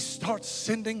when He starts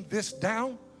sending this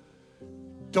down,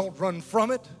 don't run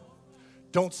from it.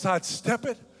 Don't sidestep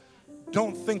it.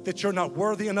 Don't think that you're not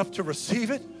worthy enough to receive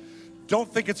it.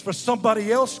 Don't think it's for somebody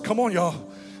else. Come on,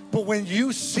 y'all. But when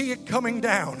you see it coming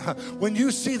down, when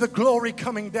you see the glory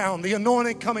coming down, the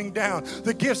anointing coming down,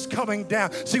 the gifts coming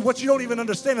down. See, what you don't even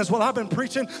understand is, well, I've been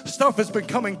preaching, stuff has been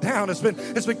coming down. It's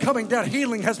been coming down.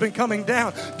 Healing has been coming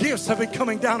down. Gifts have been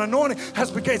coming down. Anointing has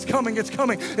been, it's coming down.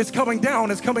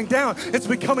 It's coming down. It's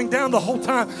been coming down the whole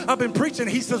time I've been preaching.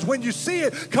 He says, when you see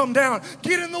it come down,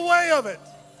 get in the way of it.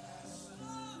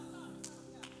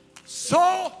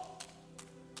 Saul,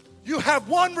 you have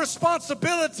one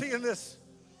responsibility in this.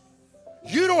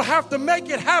 You don't have to make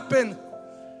it happen.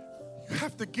 You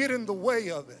have to get in the way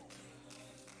of it.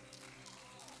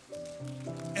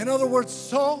 In other words,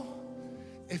 Saul,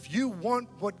 if you want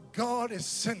what God is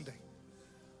sending,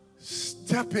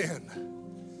 step in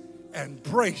and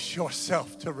brace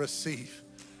yourself to receive.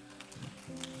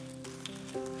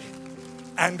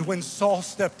 And when Saul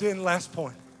stepped in, last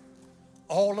point,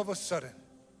 all of a sudden,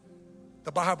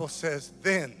 the Bible says,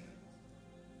 then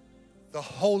the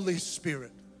Holy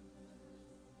Spirit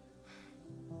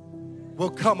will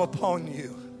come upon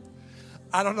you.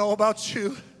 I don't know about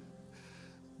you,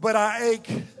 but I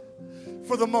ache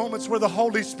for the moments where the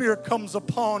Holy Spirit comes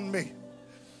upon me.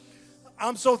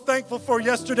 I'm so thankful for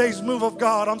yesterday's move of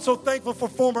God. I'm so thankful for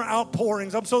former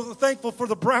outpourings. I'm so thankful for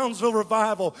the Brownsville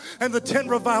revival and the 10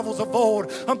 revivals of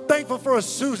old. I'm thankful for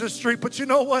Azusa Street. But you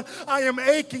know what? I am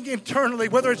aching internally,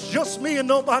 whether it's just me and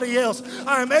nobody else.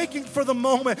 I am aching for the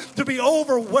moment to be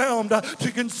overwhelmed,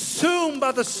 to consumed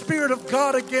by the Spirit of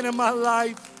God again in my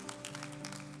life.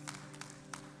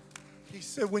 He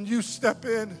said, when you step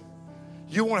in,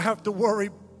 you won't have to worry,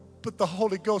 but the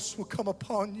Holy Ghost will come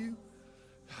upon you.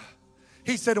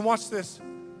 He said, and watch this,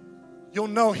 you'll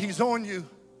know he's on you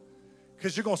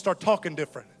because you're going to start talking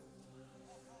different.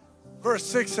 Verse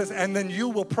 6 says, and then you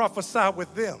will prophesy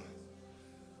with them.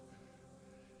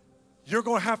 You're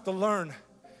going to have to learn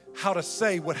how to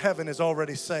say what heaven is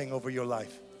already saying over your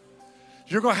life.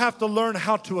 You're going to have to learn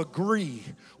how to agree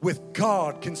with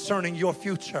God concerning your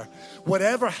future.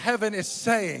 Whatever heaven is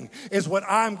saying is what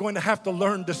I'm going to have to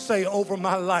learn to say over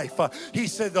my life. He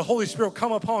said, the Holy Spirit will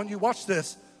come upon you. Watch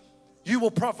this. You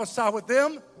will prophesy with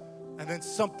them, and then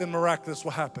something miraculous will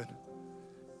happen.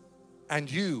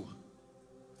 And you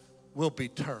will be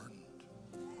turned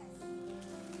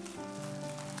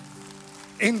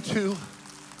into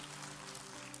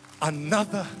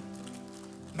another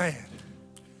man.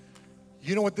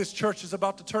 You know what this church is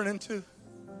about to turn into?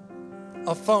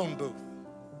 A phone booth.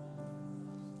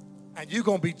 And you're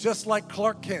going to be just like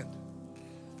Clark Kent.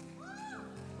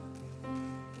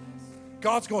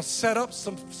 God's going to set up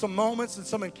some moments and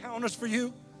some encounters for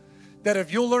you that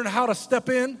if you'll learn how to step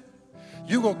in,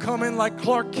 you're going to come in like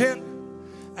Clark Kent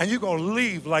and you're going to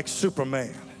leave like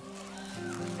Superman.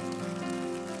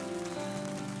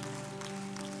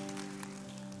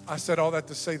 I said all that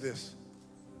to say this.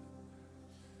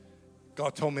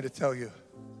 God told me to tell you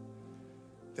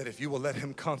that if you will let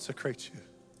him consecrate you,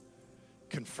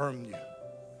 confirm you,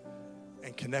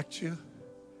 and connect you,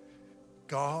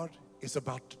 God is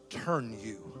about to turn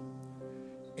you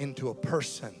into a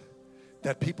person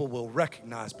that people will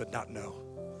recognize but not know.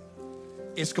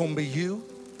 It's going to be you,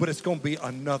 but it's going to be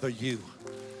another you.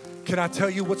 Can I tell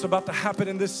you what's about to happen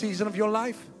in this season of your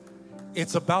life?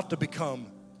 It's about to become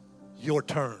your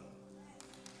turn.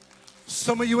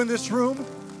 Some of you in this room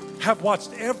have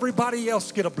watched everybody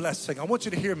else get a blessing. I want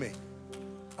you to hear me.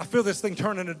 I feel this thing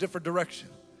turn in a different direction.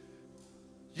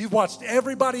 You've watched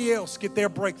everybody else get their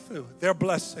breakthrough, their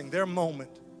blessing, their moment.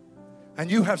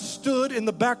 And you have stood in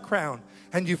the background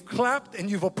and you've clapped and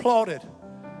you've applauded.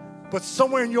 But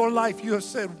somewhere in your life you have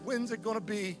said, when's it going to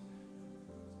be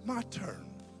my turn?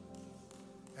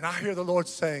 And I hear the Lord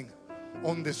saying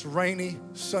on this rainy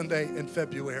Sunday in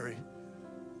February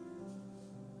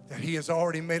that he has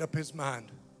already made up his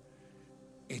mind.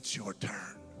 It's your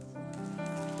turn.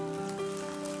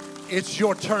 It's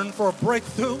your turn for a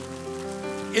breakthrough.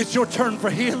 It's your turn for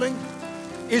healing.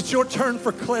 It's your turn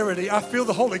for clarity. I feel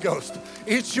the Holy Ghost.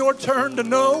 It's your turn to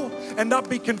know and not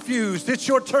be confused. It's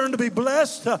your turn to be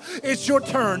blessed. It's your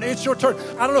turn. It's your turn.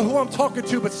 I don't know who I'm talking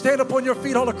to, but stand up on your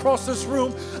feet all across this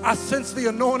room. I sense the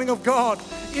anointing of God.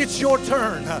 It's your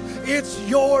turn. It's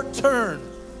your turn.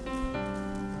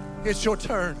 It's your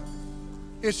turn.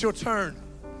 It's your turn.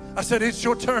 I said, it's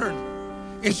your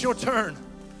turn. It's your turn.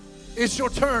 It's your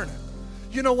turn.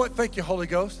 You know what? Thank you, Holy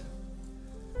Ghost.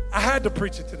 I had to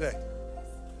preach it today.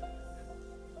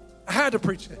 I had to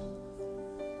preach it.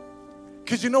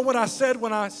 Because you know what I said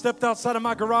when I stepped outside of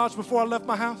my garage before I left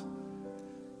my house?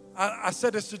 I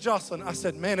said this to Jocelyn. I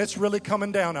said, man, it's really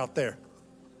coming down out there.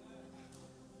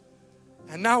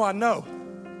 And now I know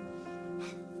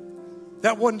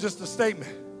that wasn't just a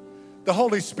statement. The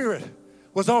Holy Spirit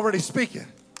was already speaking.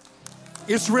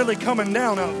 It's really coming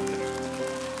down out there.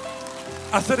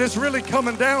 I said, it's really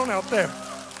coming down out there.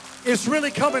 It's really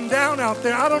coming down out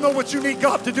there. I don't know what you need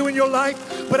God to do in your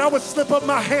life, but I would slip up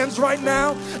my hands right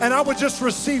now and I would just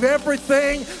receive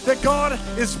everything that God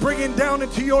is bringing down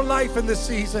into your life in this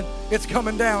season. It's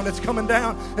coming down. It's coming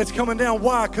down. It's coming down.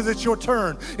 Why? Because it's your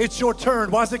turn. It's your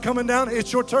turn. Why is it coming down?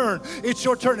 It's your turn. It's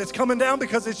your turn. It's coming down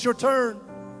because it's your turn.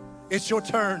 It's your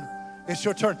turn. It's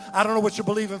your turn. I don't know what you're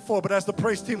believing for, but as the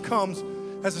praise team comes,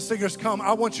 as the singers come,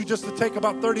 I want you just to take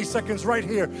about 30 seconds right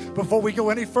here before we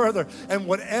go any further. And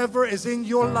whatever is in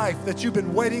your life that you've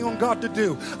been waiting on God to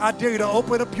do, I dare you to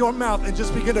open up your mouth and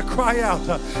just begin to cry out.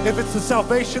 If it's the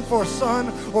salvation for a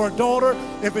son or a daughter,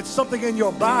 if it's something in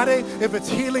your body, if it's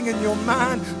healing in your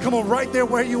mind, come on, right there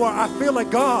where you are. I feel like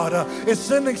God is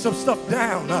sending some stuff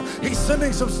down. He's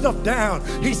sending some stuff down.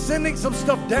 He's sending some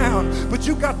stuff down. But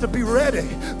you got to be ready.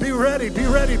 Be ready. Be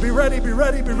ready. Be ready. Be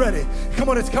ready. Be ready. Come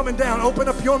on, it's coming down. Open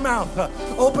up your mouth.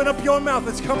 Open up your mouth.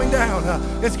 It's coming down.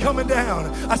 It's coming down.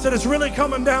 I said it's really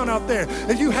coming down out there.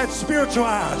 If you had spiritual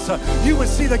eyes, you would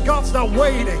see that God's not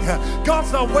waiting.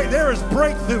 God's not waiting. There is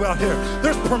breakthrough out here.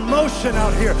 There's promotion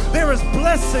out here. There is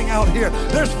blessing out here.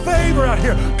 There's favor out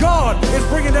here. God is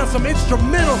bringing down some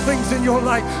instrumental things in your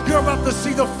life. You're about to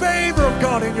see the favor of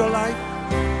God in your life.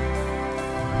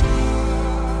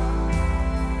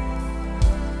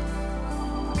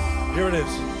 Here it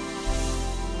is.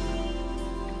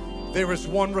 There is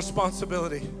one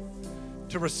responsibility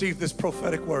to receive this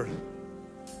prophetic word.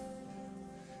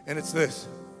 And it's this.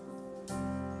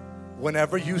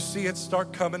 Whenever you see it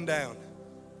start coming down,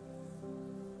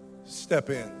 step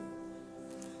in.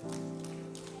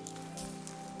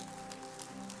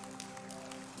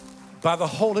 By the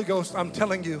Holy Ghost, I'm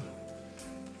telling you,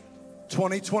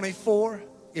 2024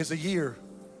 is a year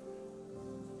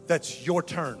that's your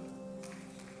turn.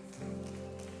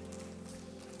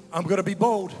 I'm going to be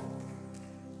bold.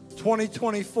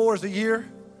 2024 is a year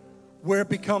where it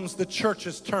becomes the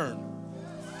church's turn.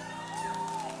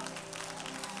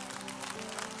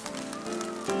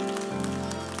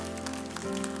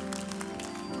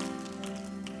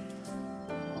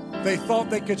 They thought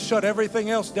they could shut everything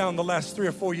else down the last 3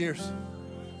 or 4 years.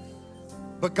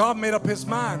 But God made up his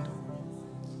mind.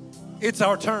 It's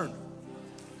our turn.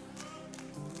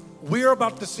 We're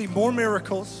about to see more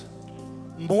miracles,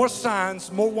 more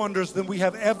signs, more wonders than we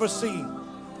have ever seen.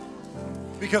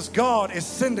 Because God is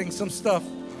sending some stuff.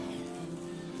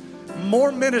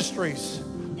 More ministries,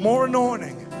 more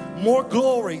anointing, more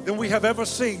glory than we have ever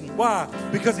seen. Why?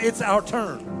 Because it's our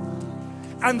turn.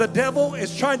 And the devil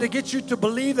is trying to get you to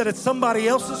believe that it's somebody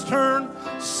else's turn.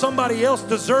 Somebody else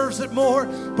deserves it more.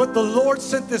 But the Lord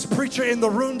sent this preacher in the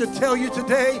room to tell you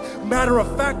today, matter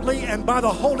of factly and by the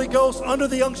Holy Ghost under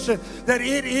the unction, that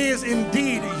it is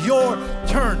indeed your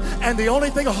turn. And the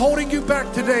only thing holding you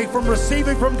back today from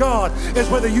receiving from God is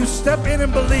whether you step in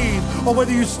and believe or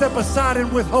whether you step aside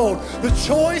and withhold. The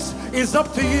choice is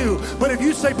up to you. But if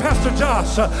you say, Pastor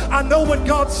Josh, I know what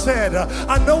God said.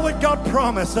 I know what God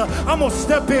promised. I'm going to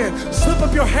step in. Slip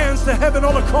up your hands to heaven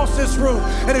all across this room.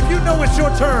 And if you know it's your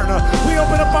turn, we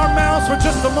open up our mouths for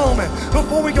just a moment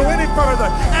before we go any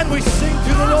further and we sing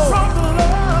to the Lord.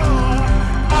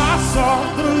 I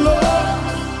sought the Lord,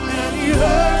 and he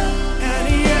heard, and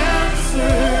he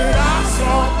answered. I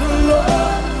sought the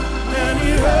Lord, and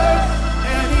he heard,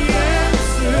 and he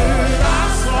answered. I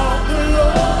sought the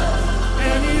Lord,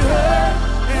 and he heard,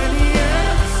 and he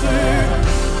answered.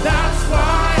 That's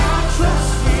why I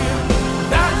trust him.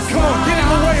 That's Come on, get in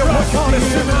the way of what God is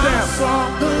sending down. I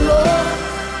sought the Lord,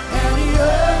 and he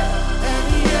heard, and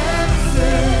he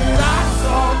answered. I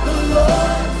sought the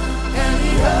Lord, and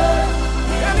he heard,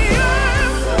 and he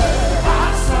answered. I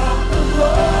sought the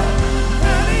Lord,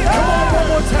 and he heard. Come on, one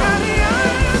more time. And he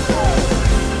answered.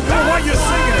 Now while you're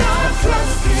singing it,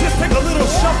 just take a little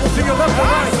shuffle to your left or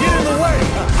right. Get in the way.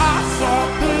 I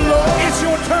sought the Lord. It's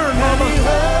your turn, mama.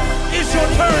 It's your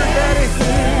turn, daddy.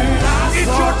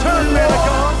 It's your turn, man of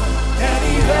God. And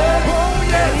he heard, Oh,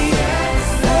 yes. and he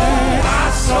answered. I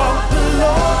sought the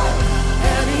Lord,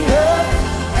 and he heard,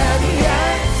 and he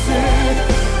answered.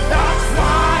 That's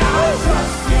why I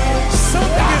trust him.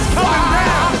 Something is coming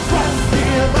down. I trust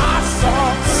him. I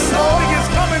sought the Lord, Something is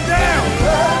coming down.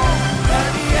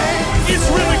 and he answered. It's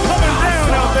really coming down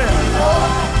out there.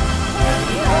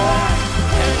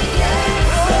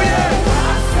 Oh, yeah.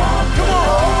 Come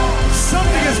on.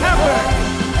 Something is happening.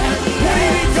 What do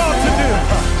you need God to do?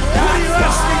 What are you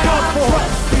asking God for?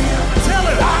 Tell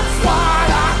him. That's why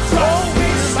I trust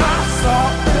him. I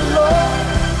sought the Lord,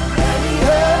 and he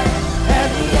heard, and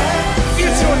he answered.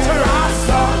 It's your turn. I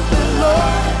sought the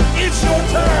Lord, It's your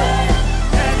turn.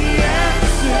 and he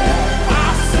answered. I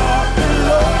sought the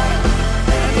Lord,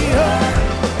 and he heard,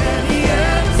 and he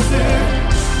answered.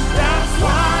 That's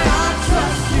why I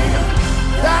trust him.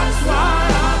 That's why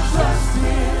I trust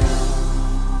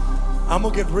him. I'm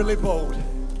going to get really bold.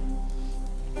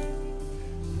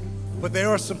 But there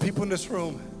are some people in this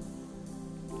room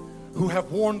who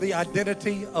have worn the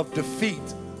identity of defeat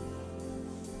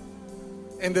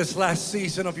in this last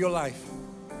season of your life.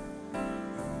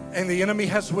 And the enemy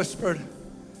has whispered,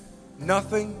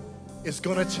 nothing is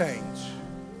going to change.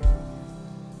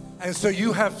 And so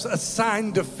you have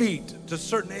assigned defeat to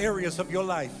certain areas of your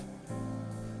life.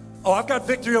 Oh, I've got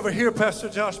victory over here, Pastor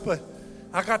Josh, but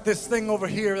I got this thing over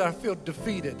here that I feel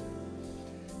defeated.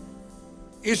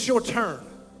 It's your turn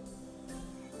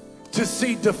to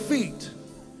see defeat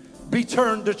be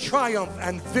turned to triumph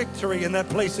and victory in that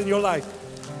place in your life.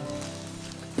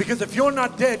 Because if you're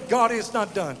not dead, God is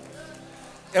not done.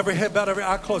 Every head bowed, every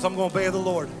eye closed. I'm going to obey the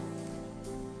Lord.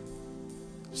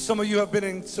 Some of you have been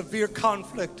in severe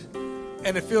conflict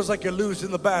and it feels like you're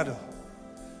losing the battle.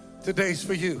 Today's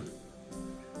for you.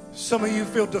 Some of you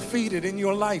feel defeated in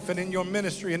your life and in your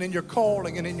ministry and in your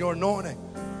calling and in your anointing.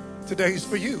 Today's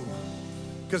for you.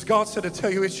 Because God said to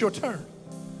tell you it's your turn.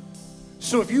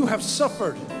 So if you have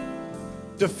suffered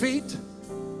defeat,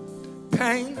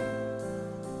 pain,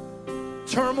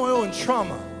 turmoil, and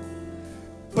trauma,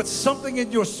 but something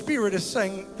in your spirit is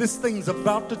saying this thing's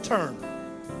about to turn,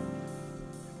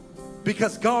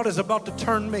 because God is about to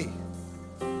turn me.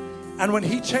 And when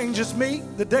he changes me,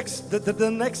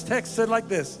 the next text said like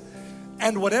this,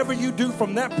 and whatever you do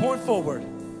from that point forward,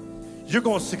 you're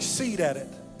going to succeed at it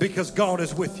because God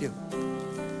is with you.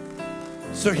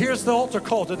 So here's the altar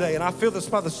call today, and I feel this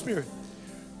by the Spirit.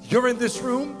 You're in this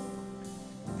room,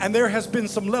 and there has been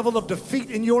some level of defeat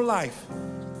in your life.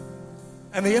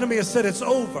 And the enemy has said it's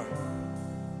over.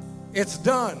 It's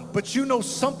done. But you know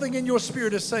something in your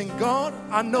spirit is saying, God,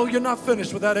 I know you're not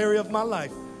finished with that area of my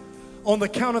life. On the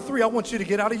count of 3, I want you to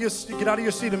get out of your seat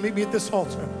and meet me at this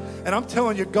altar. And I'm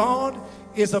telling you, God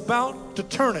is about to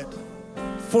turn it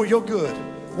for your good.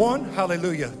 1,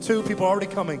 hallelujah. 2, people are already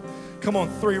coming. Come on,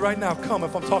 3 right now. Come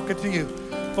if I'm talking to you.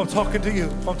 If I'm talking to you.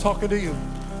 If I'm talking to you.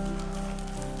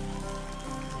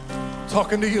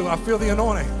 Talking to you. I feel the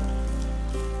anointing.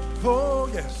 Oh,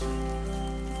 yes.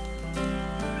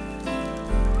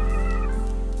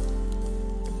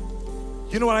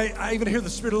 You know what? I even hear the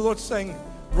Spirit of the Lord saying,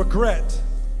 regret.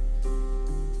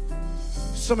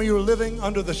 Some of you are living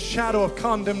under the shadow of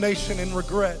condemnation and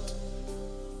regret.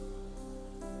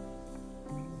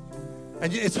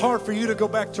 And it's hard for you to go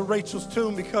back to Rachel's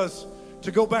tomb, because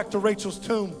to go back to Rachel's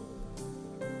tomb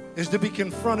is to be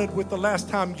confronted with the last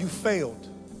time you failed.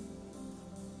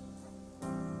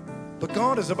 But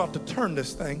God is about to turn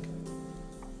this thing.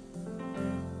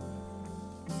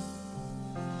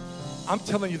 I'm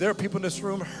telling you, there are people in this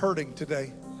room hurting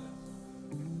today.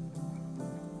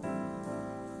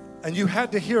 And you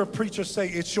had to hear a preacher say,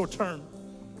 it's your turn.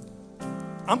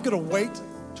 I'm going to wait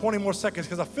 20 more seconds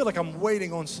because I feel like I'm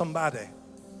waiting on somebody.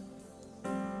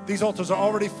 These altars are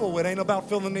already full. It ain't about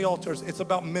filling the altars. It's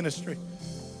about ministry.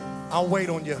 I'll wait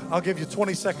on you. I'll give you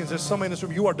 20 seconds. There's somebody in this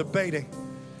room. You are debating.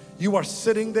 You are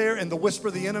sitting there and the whisper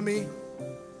of the enemy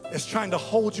is trying to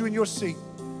hold you in your seat.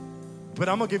 But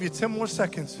I'm going to give you 10 more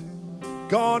seconds.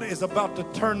 God is about to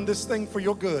turn this thing for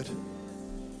your good.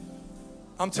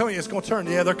 I'm telling you, it's going to turn.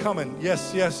 Yeah, they're coming.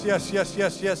 Yes, yes, yes, yes,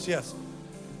 yes, yes, yes.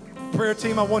 Prayer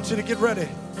team, I want you to get ready.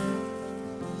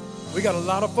 We got a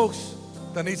lot of folks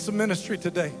that need some ministry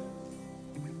today.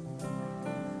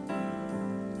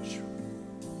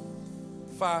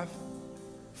 5,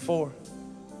 4,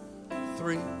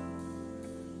 3,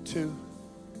 2,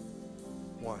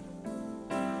 1.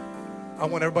 I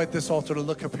want everybody at this altar to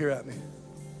look up here at me.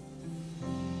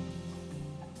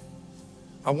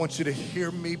 I want you to hear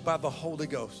me by the Holy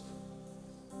Ghost.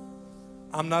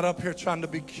 I'm not up here trying to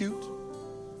be cute.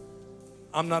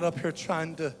 I'm not up here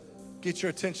trying to get your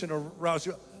attention or rouse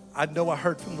you. I know I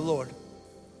heard from the Lord.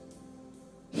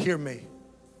 Hear me.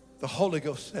 The Holy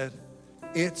Ghost said,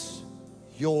 it's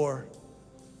your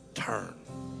turn.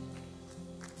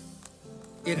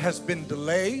 It has been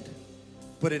delayed,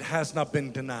 but it has not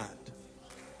been denied.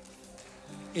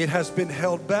 It has been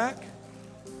held back,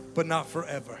 but not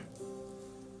forever.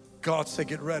 God said,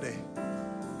 get ready.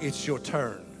 It's your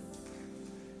turn.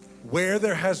 Where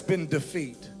there has been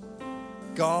defeat,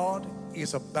 God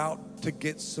is about to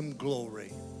get some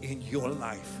glory in your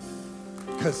life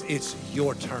because it's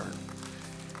your turn.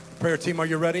 Prayer team, are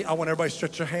you ready? I want everybody to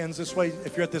stretch your hands this way.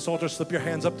 If you're at this altar, slip your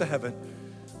hands up to heaven.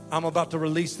 I'm about to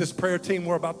release this prayer team.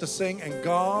 We're about to sing, and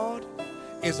God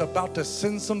is about to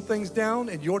send some things down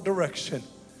in your direction,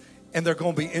 and they're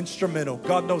going to be instrumental.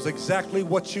 God knows exactly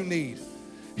what you need.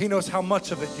 He knows how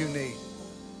much of it you need.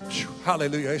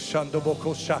 Hallelujah.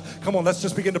 Come on, let's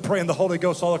just begin to pray in the Holy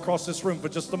Ghost all across this room for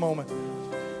just a moment.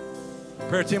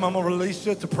 Prayer team, I'm going to release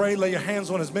you to pray. Lay your hands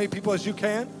on as many people as you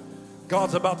can.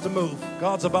 God's about to move.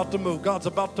 God's about to move. God's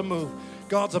about to move.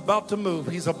 God's about to move.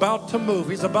 He's about to move.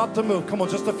 He's about to move. Come on,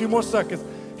 just a few more seconds.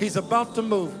 He's about to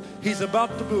move. He's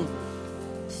about to move.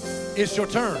 It's your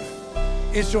turn.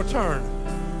 It's your turn.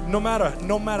 No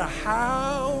matter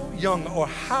how young or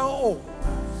how old,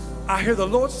 I hear the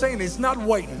Lord saying he's not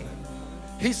waiting.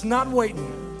 He's not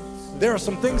waiting. There are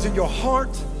some things in your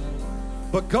heart,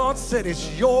 but God said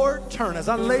it's your turn. As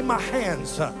I lay my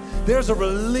hands, there's a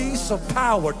release of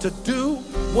power to do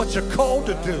what you're called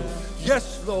to do.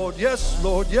 Yes, Lord. Yes,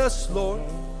 Lord. Yes, Lord.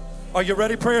 Are you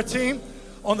ready, prayer team?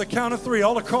 On the count of 3,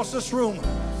 all across this room,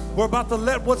 we're about to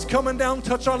let what's coming down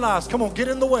touch our lives. Come on, get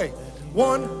in the way.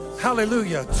 1,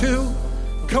 hallelujah. 2,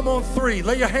 Come on, 3.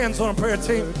 Lay your hands on them, prayer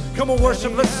team. Come on,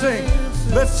 worship. Let's sing.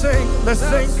 Let's sing. Let's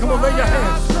sing. Come on, lay your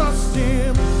hands.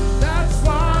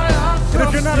 And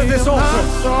if you're not at this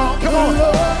altar, come on,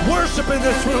 worship in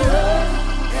this room.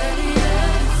 And he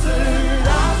answered,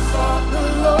 I sought the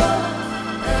Lord,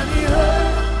 and he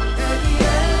heard, and he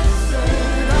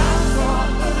answered, I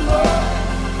sought the Lord,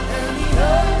 and he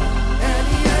heard, and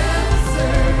he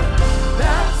answered.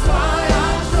 That's why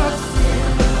I trust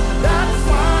him. That's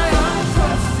why I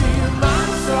trust him. I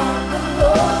sought the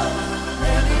Lord,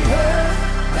 and he heard,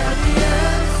 and he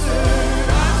answered.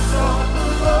 I sought the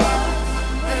Lord,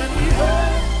 and he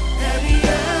heard, and he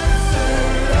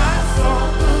answered. I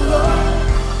sought the Lord.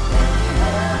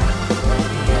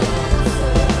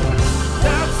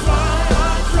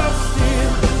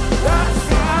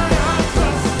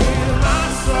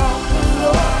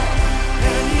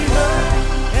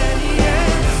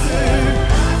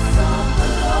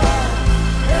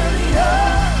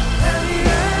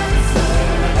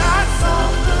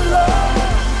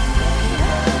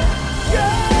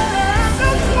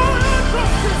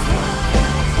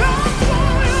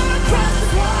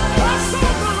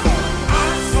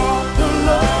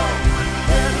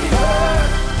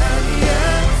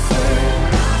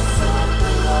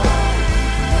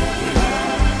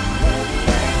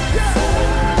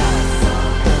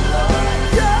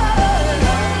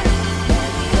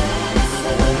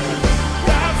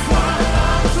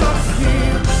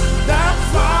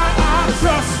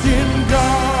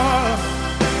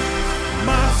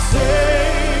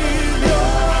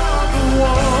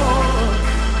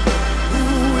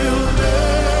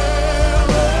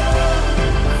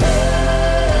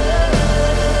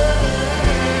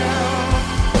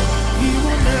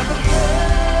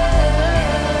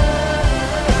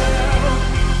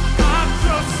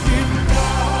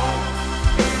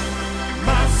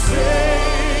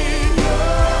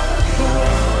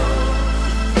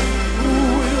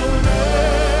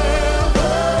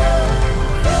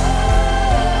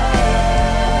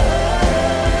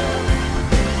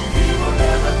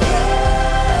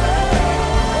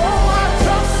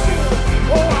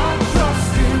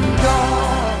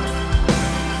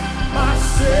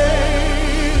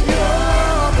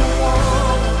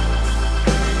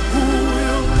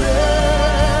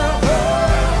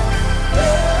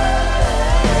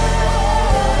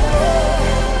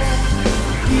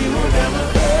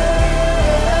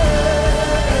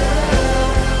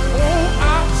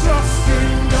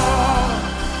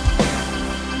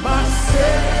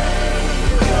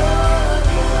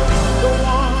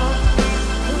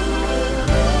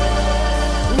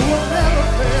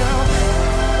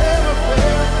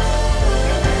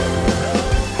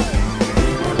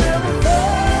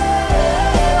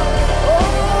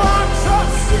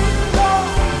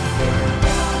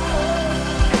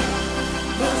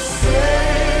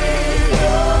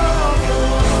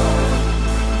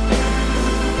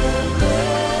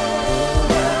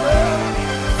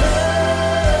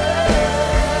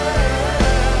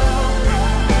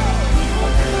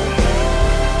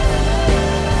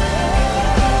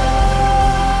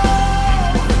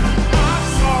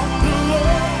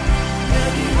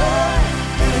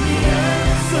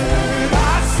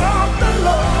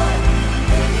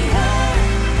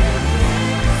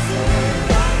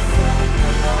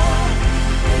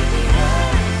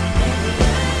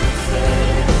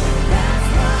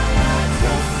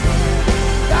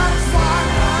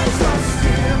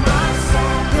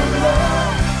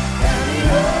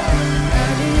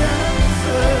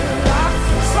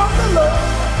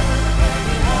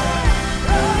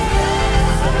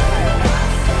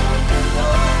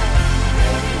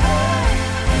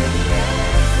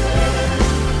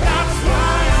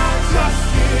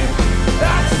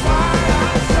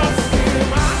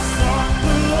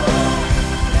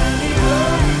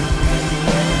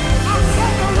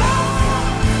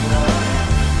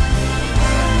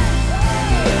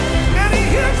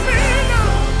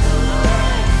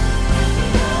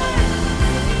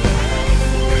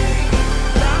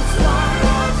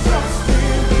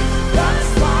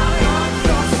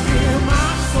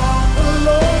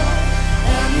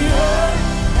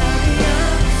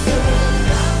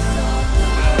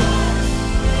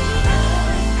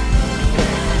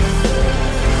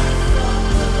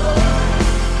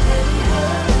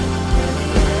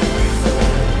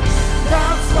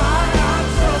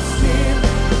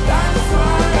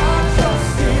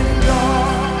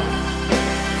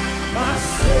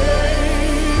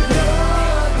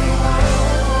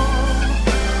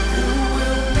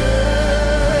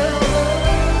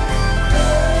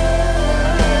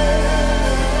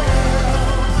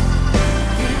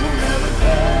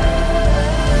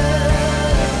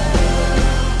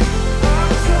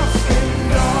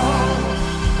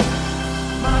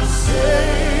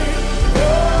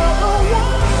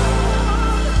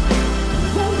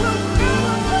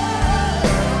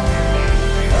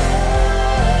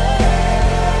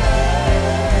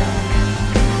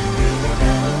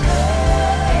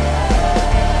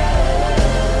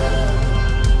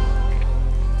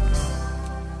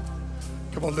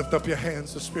 up your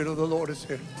hands. The Spirit of the Lord is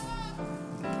here.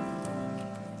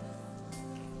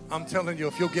 I'm telling you,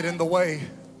 if you'll get in the way,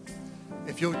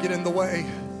 if you'll get in the way,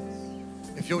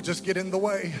 if you'll just get in the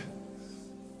way,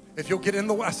 if you'll get in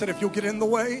the way, I said if you'll get in the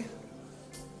way,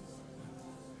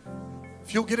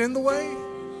 if you'll get in the way.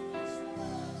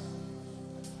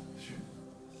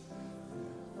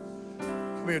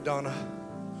 Come here, Donna.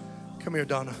 Come here,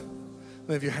 Donna.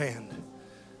 Lift your hand.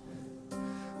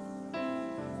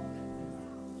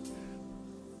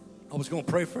 I was going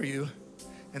to pray for you,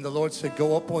 and the Lord said,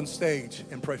 go up on stage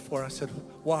and pray for her. I said,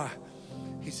 why?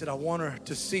 He said, I want her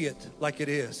to see it like it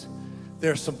is.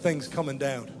 There are some things coming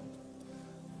down.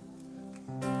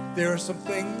 There are some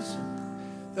things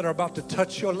that are about to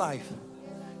touch your life.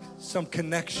 Some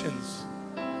connections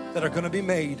that are going to be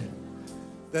made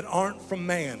that aren't from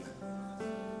man.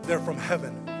 They're from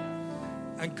heaven.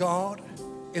 And God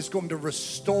is going to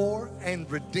restore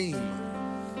and redeem.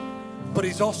 But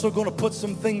He's also going to put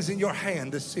some things in your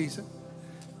hand this season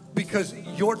because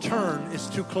your turn is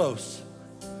too close.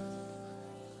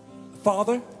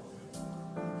 Father,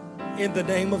 in the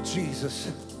name of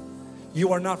Jesus,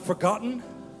 you are not forgotten.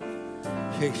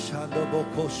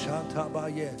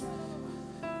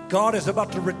 God is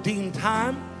about to redeem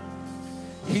time.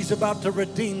 He's about to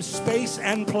redeem space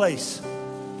and place.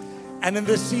 And in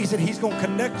this season, He's going to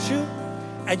connect you,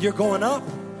 and you're going up,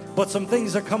 but some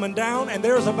things are coming down, and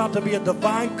there's about to be a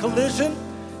divine collision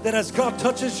that as God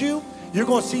touches you, you're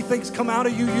going to see things come out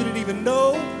of you you didn't even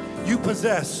know you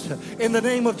possessed. In the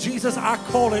name of Jesus, I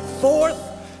call it forth.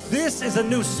 This is a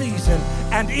new season,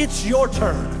 and it's your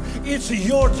turn. It's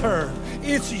your turn.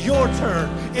 It's your turn.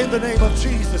 In the name of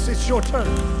Jesus, it's your turn.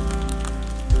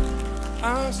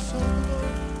 I saw the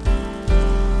Lord.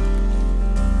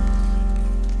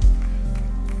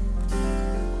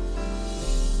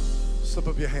 Slip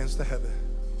up your hands to heaven.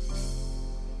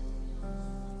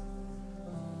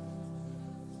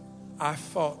 I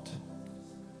fought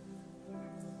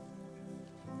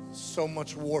so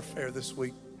much warfare this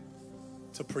week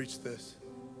to preach this.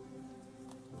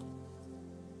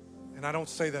 And I don't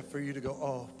say that for you to go,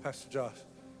 oh, Pastor Josh.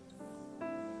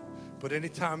 But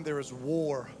anytime there is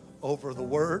war over the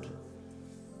word,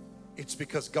 it's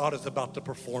because God is about to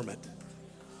perform it.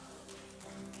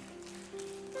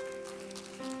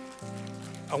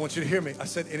 I want you to hear me. I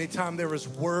said anytime there is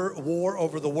war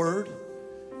over the word,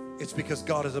 it's because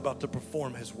God is about to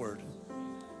perform His word.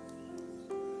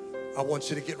 I want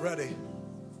you to get ready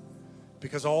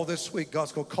because all this week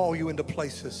God's going to call you into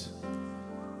places.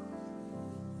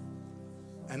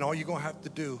 And all you're going to have to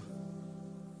do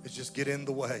is just get in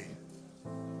the way.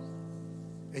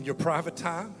 In your private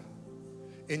time,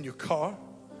 in your car,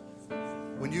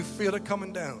 when you feel it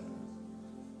coming down,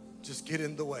 just get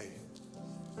in the way.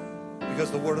 Because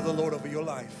the word of the Lord over your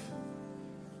life,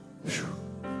 whew,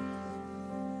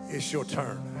 it's your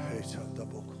turn.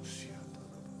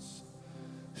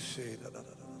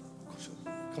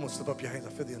 Come on, slip up your hands. I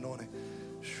feel the anointing.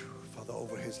 Father,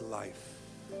 over his life.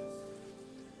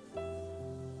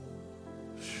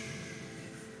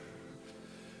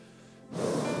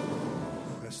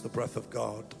 That's the breath of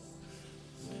God.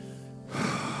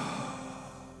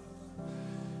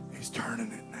 He's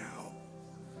turning it now.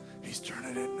 He's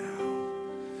turning it now.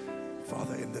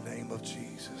 Father, in the name of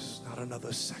Jesus, not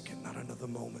another second, not another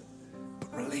moment,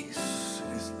 but release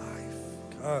in his life.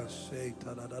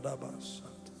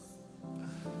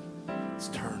 It's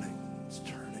turning, it's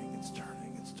turning, it's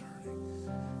turning, it's turning,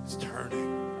 it's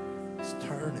turning, it's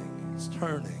turning, it's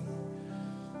turning,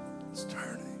 it's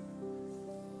turning.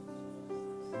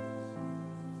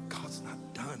 God's not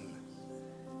done.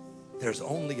 There's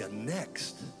only a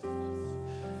next.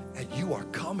 And you are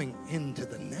coming into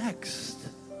the next.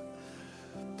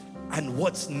 And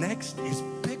what's next is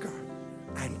bigger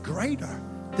and greater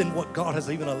than what God has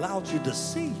even allowed you to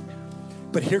see.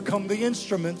 But here come the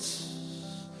instruments.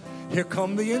 Here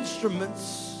come the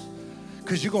instruments.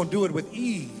 Because you're going to do it with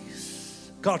ease.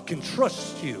 God can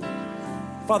trust you.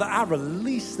 Father, I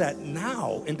release that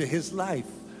now into his life.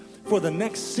 For the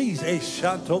next season,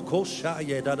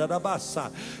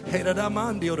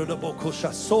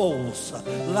 souls,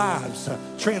 lives,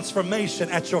 transformation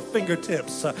at your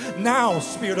fingertips. Now,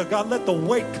 Spirit of God, let the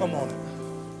weight come on it.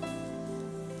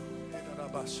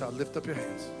 Lift up your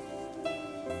hands.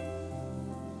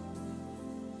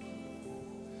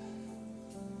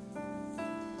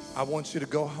 I want you to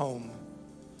go home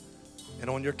and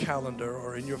on your calendar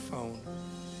or in your phone,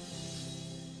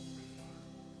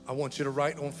 I want you to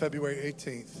write on February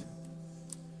 18th,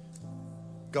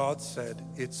 God said,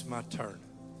 it's my turn.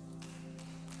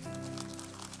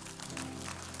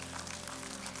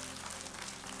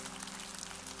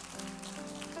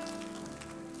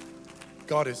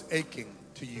 God is aching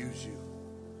to use you.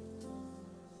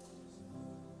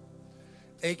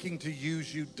 Aching to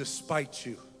use you despite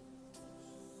you.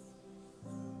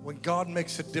 When God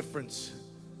makes a difference,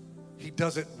 He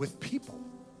does it with people.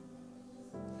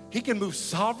 He can move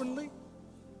sovereignly,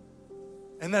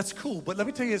 and that's cool. But let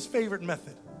me tell you His favorite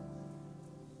method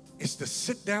is to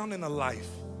sit down in a life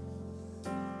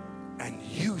and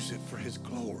use it for His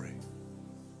glory.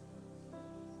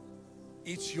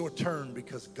 It's your turn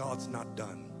because God's not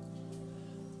done.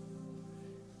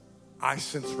 I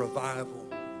sense revival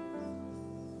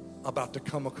about to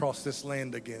come across this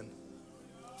land again.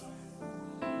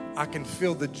 I can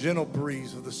feel the gentle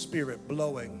breeze of the Spirit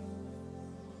blowing.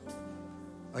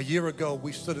 A year ago,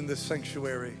 we stood in this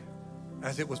sanctuary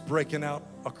as it was breaking out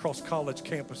across college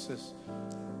campuses.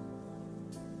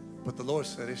 But the Lord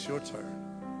said, it's your turn.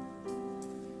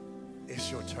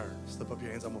 It's your turn. Slip up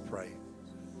your hands, I'm gonna pray.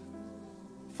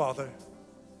 Father,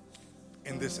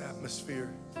 in this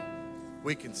atmosphere,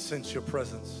 we can sense your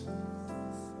presence.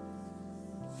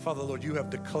 Father, Lord, you have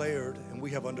declared and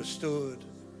we have understood.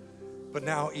 But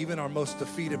now even our most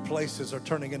defeated places are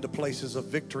turning into places of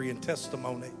victory and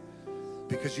testimony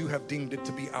because you have deemed it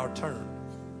to be our turn.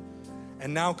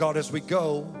 And now, God, as we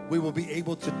go, we will be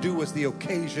able to do as the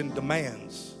occasion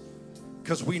demands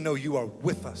because we know you are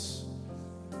with us.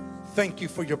 Thank you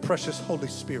for your precious Holy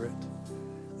Spirit.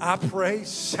 I pray,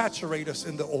 saturate us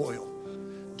in the oil.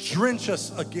 Drench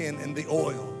us again in the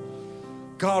oil.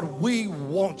 God, we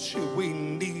want you. We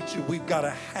need you. We've got to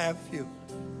have you.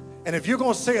 And if you're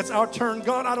going to say it's our turn,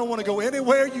 God, I don't want to go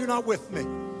anywhere you're not with me.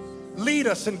 Lead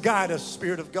us and guide us,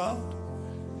 Spirit of God.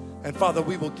 And Father,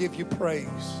 we will give you praise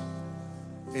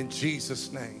in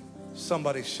Jesus' name.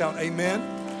 Somebody shout amen.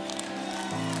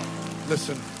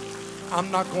 Listen,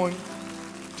 I'm not going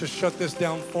to shut this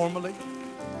down formally.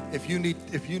 If you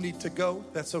need to go,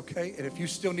 that's okay. And if you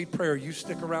still need prayer, you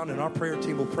stick around and our prayer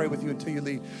team will pray with you until you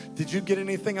leave. Did you get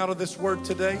anything out of this word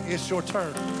today? It's your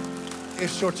turn.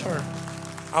 It's your turn.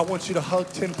 I want you to hug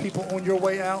 10 people on your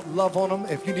way out. Love on them.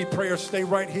 If you need prayer, stay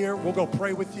right here. We'll go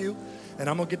pray with you. And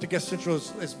I'm going to get to Guest Central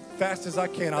as fast as I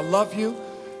can. I love you.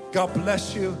 God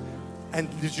bless you. And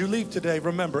did you leave today?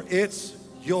 Remember, it's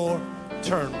your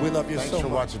turn. We love you so much. Thanks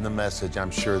for watching the message. I'm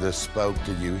sure this spoke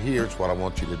to you. Here's what I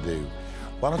want you to do.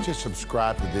 Why don't you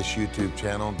subscribe to this YouTube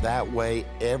channel? That way,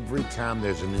 every time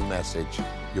there's a new message,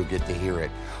 you'll get to hear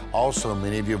it. Also,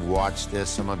 many of you have watched this.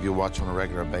 Some of you watch on a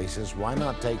regular basis. Why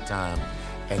not take time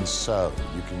and sow?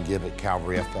 You can give at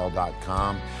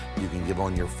calvaryfl.com. You can give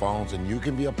on your phones, and you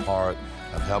can be a part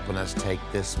of helping us take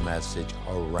this message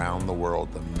around the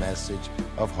world, the message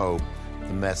of hope,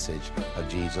 the message of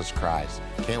Jesus Christ.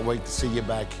 Can't wait to see you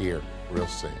back here real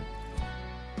soon.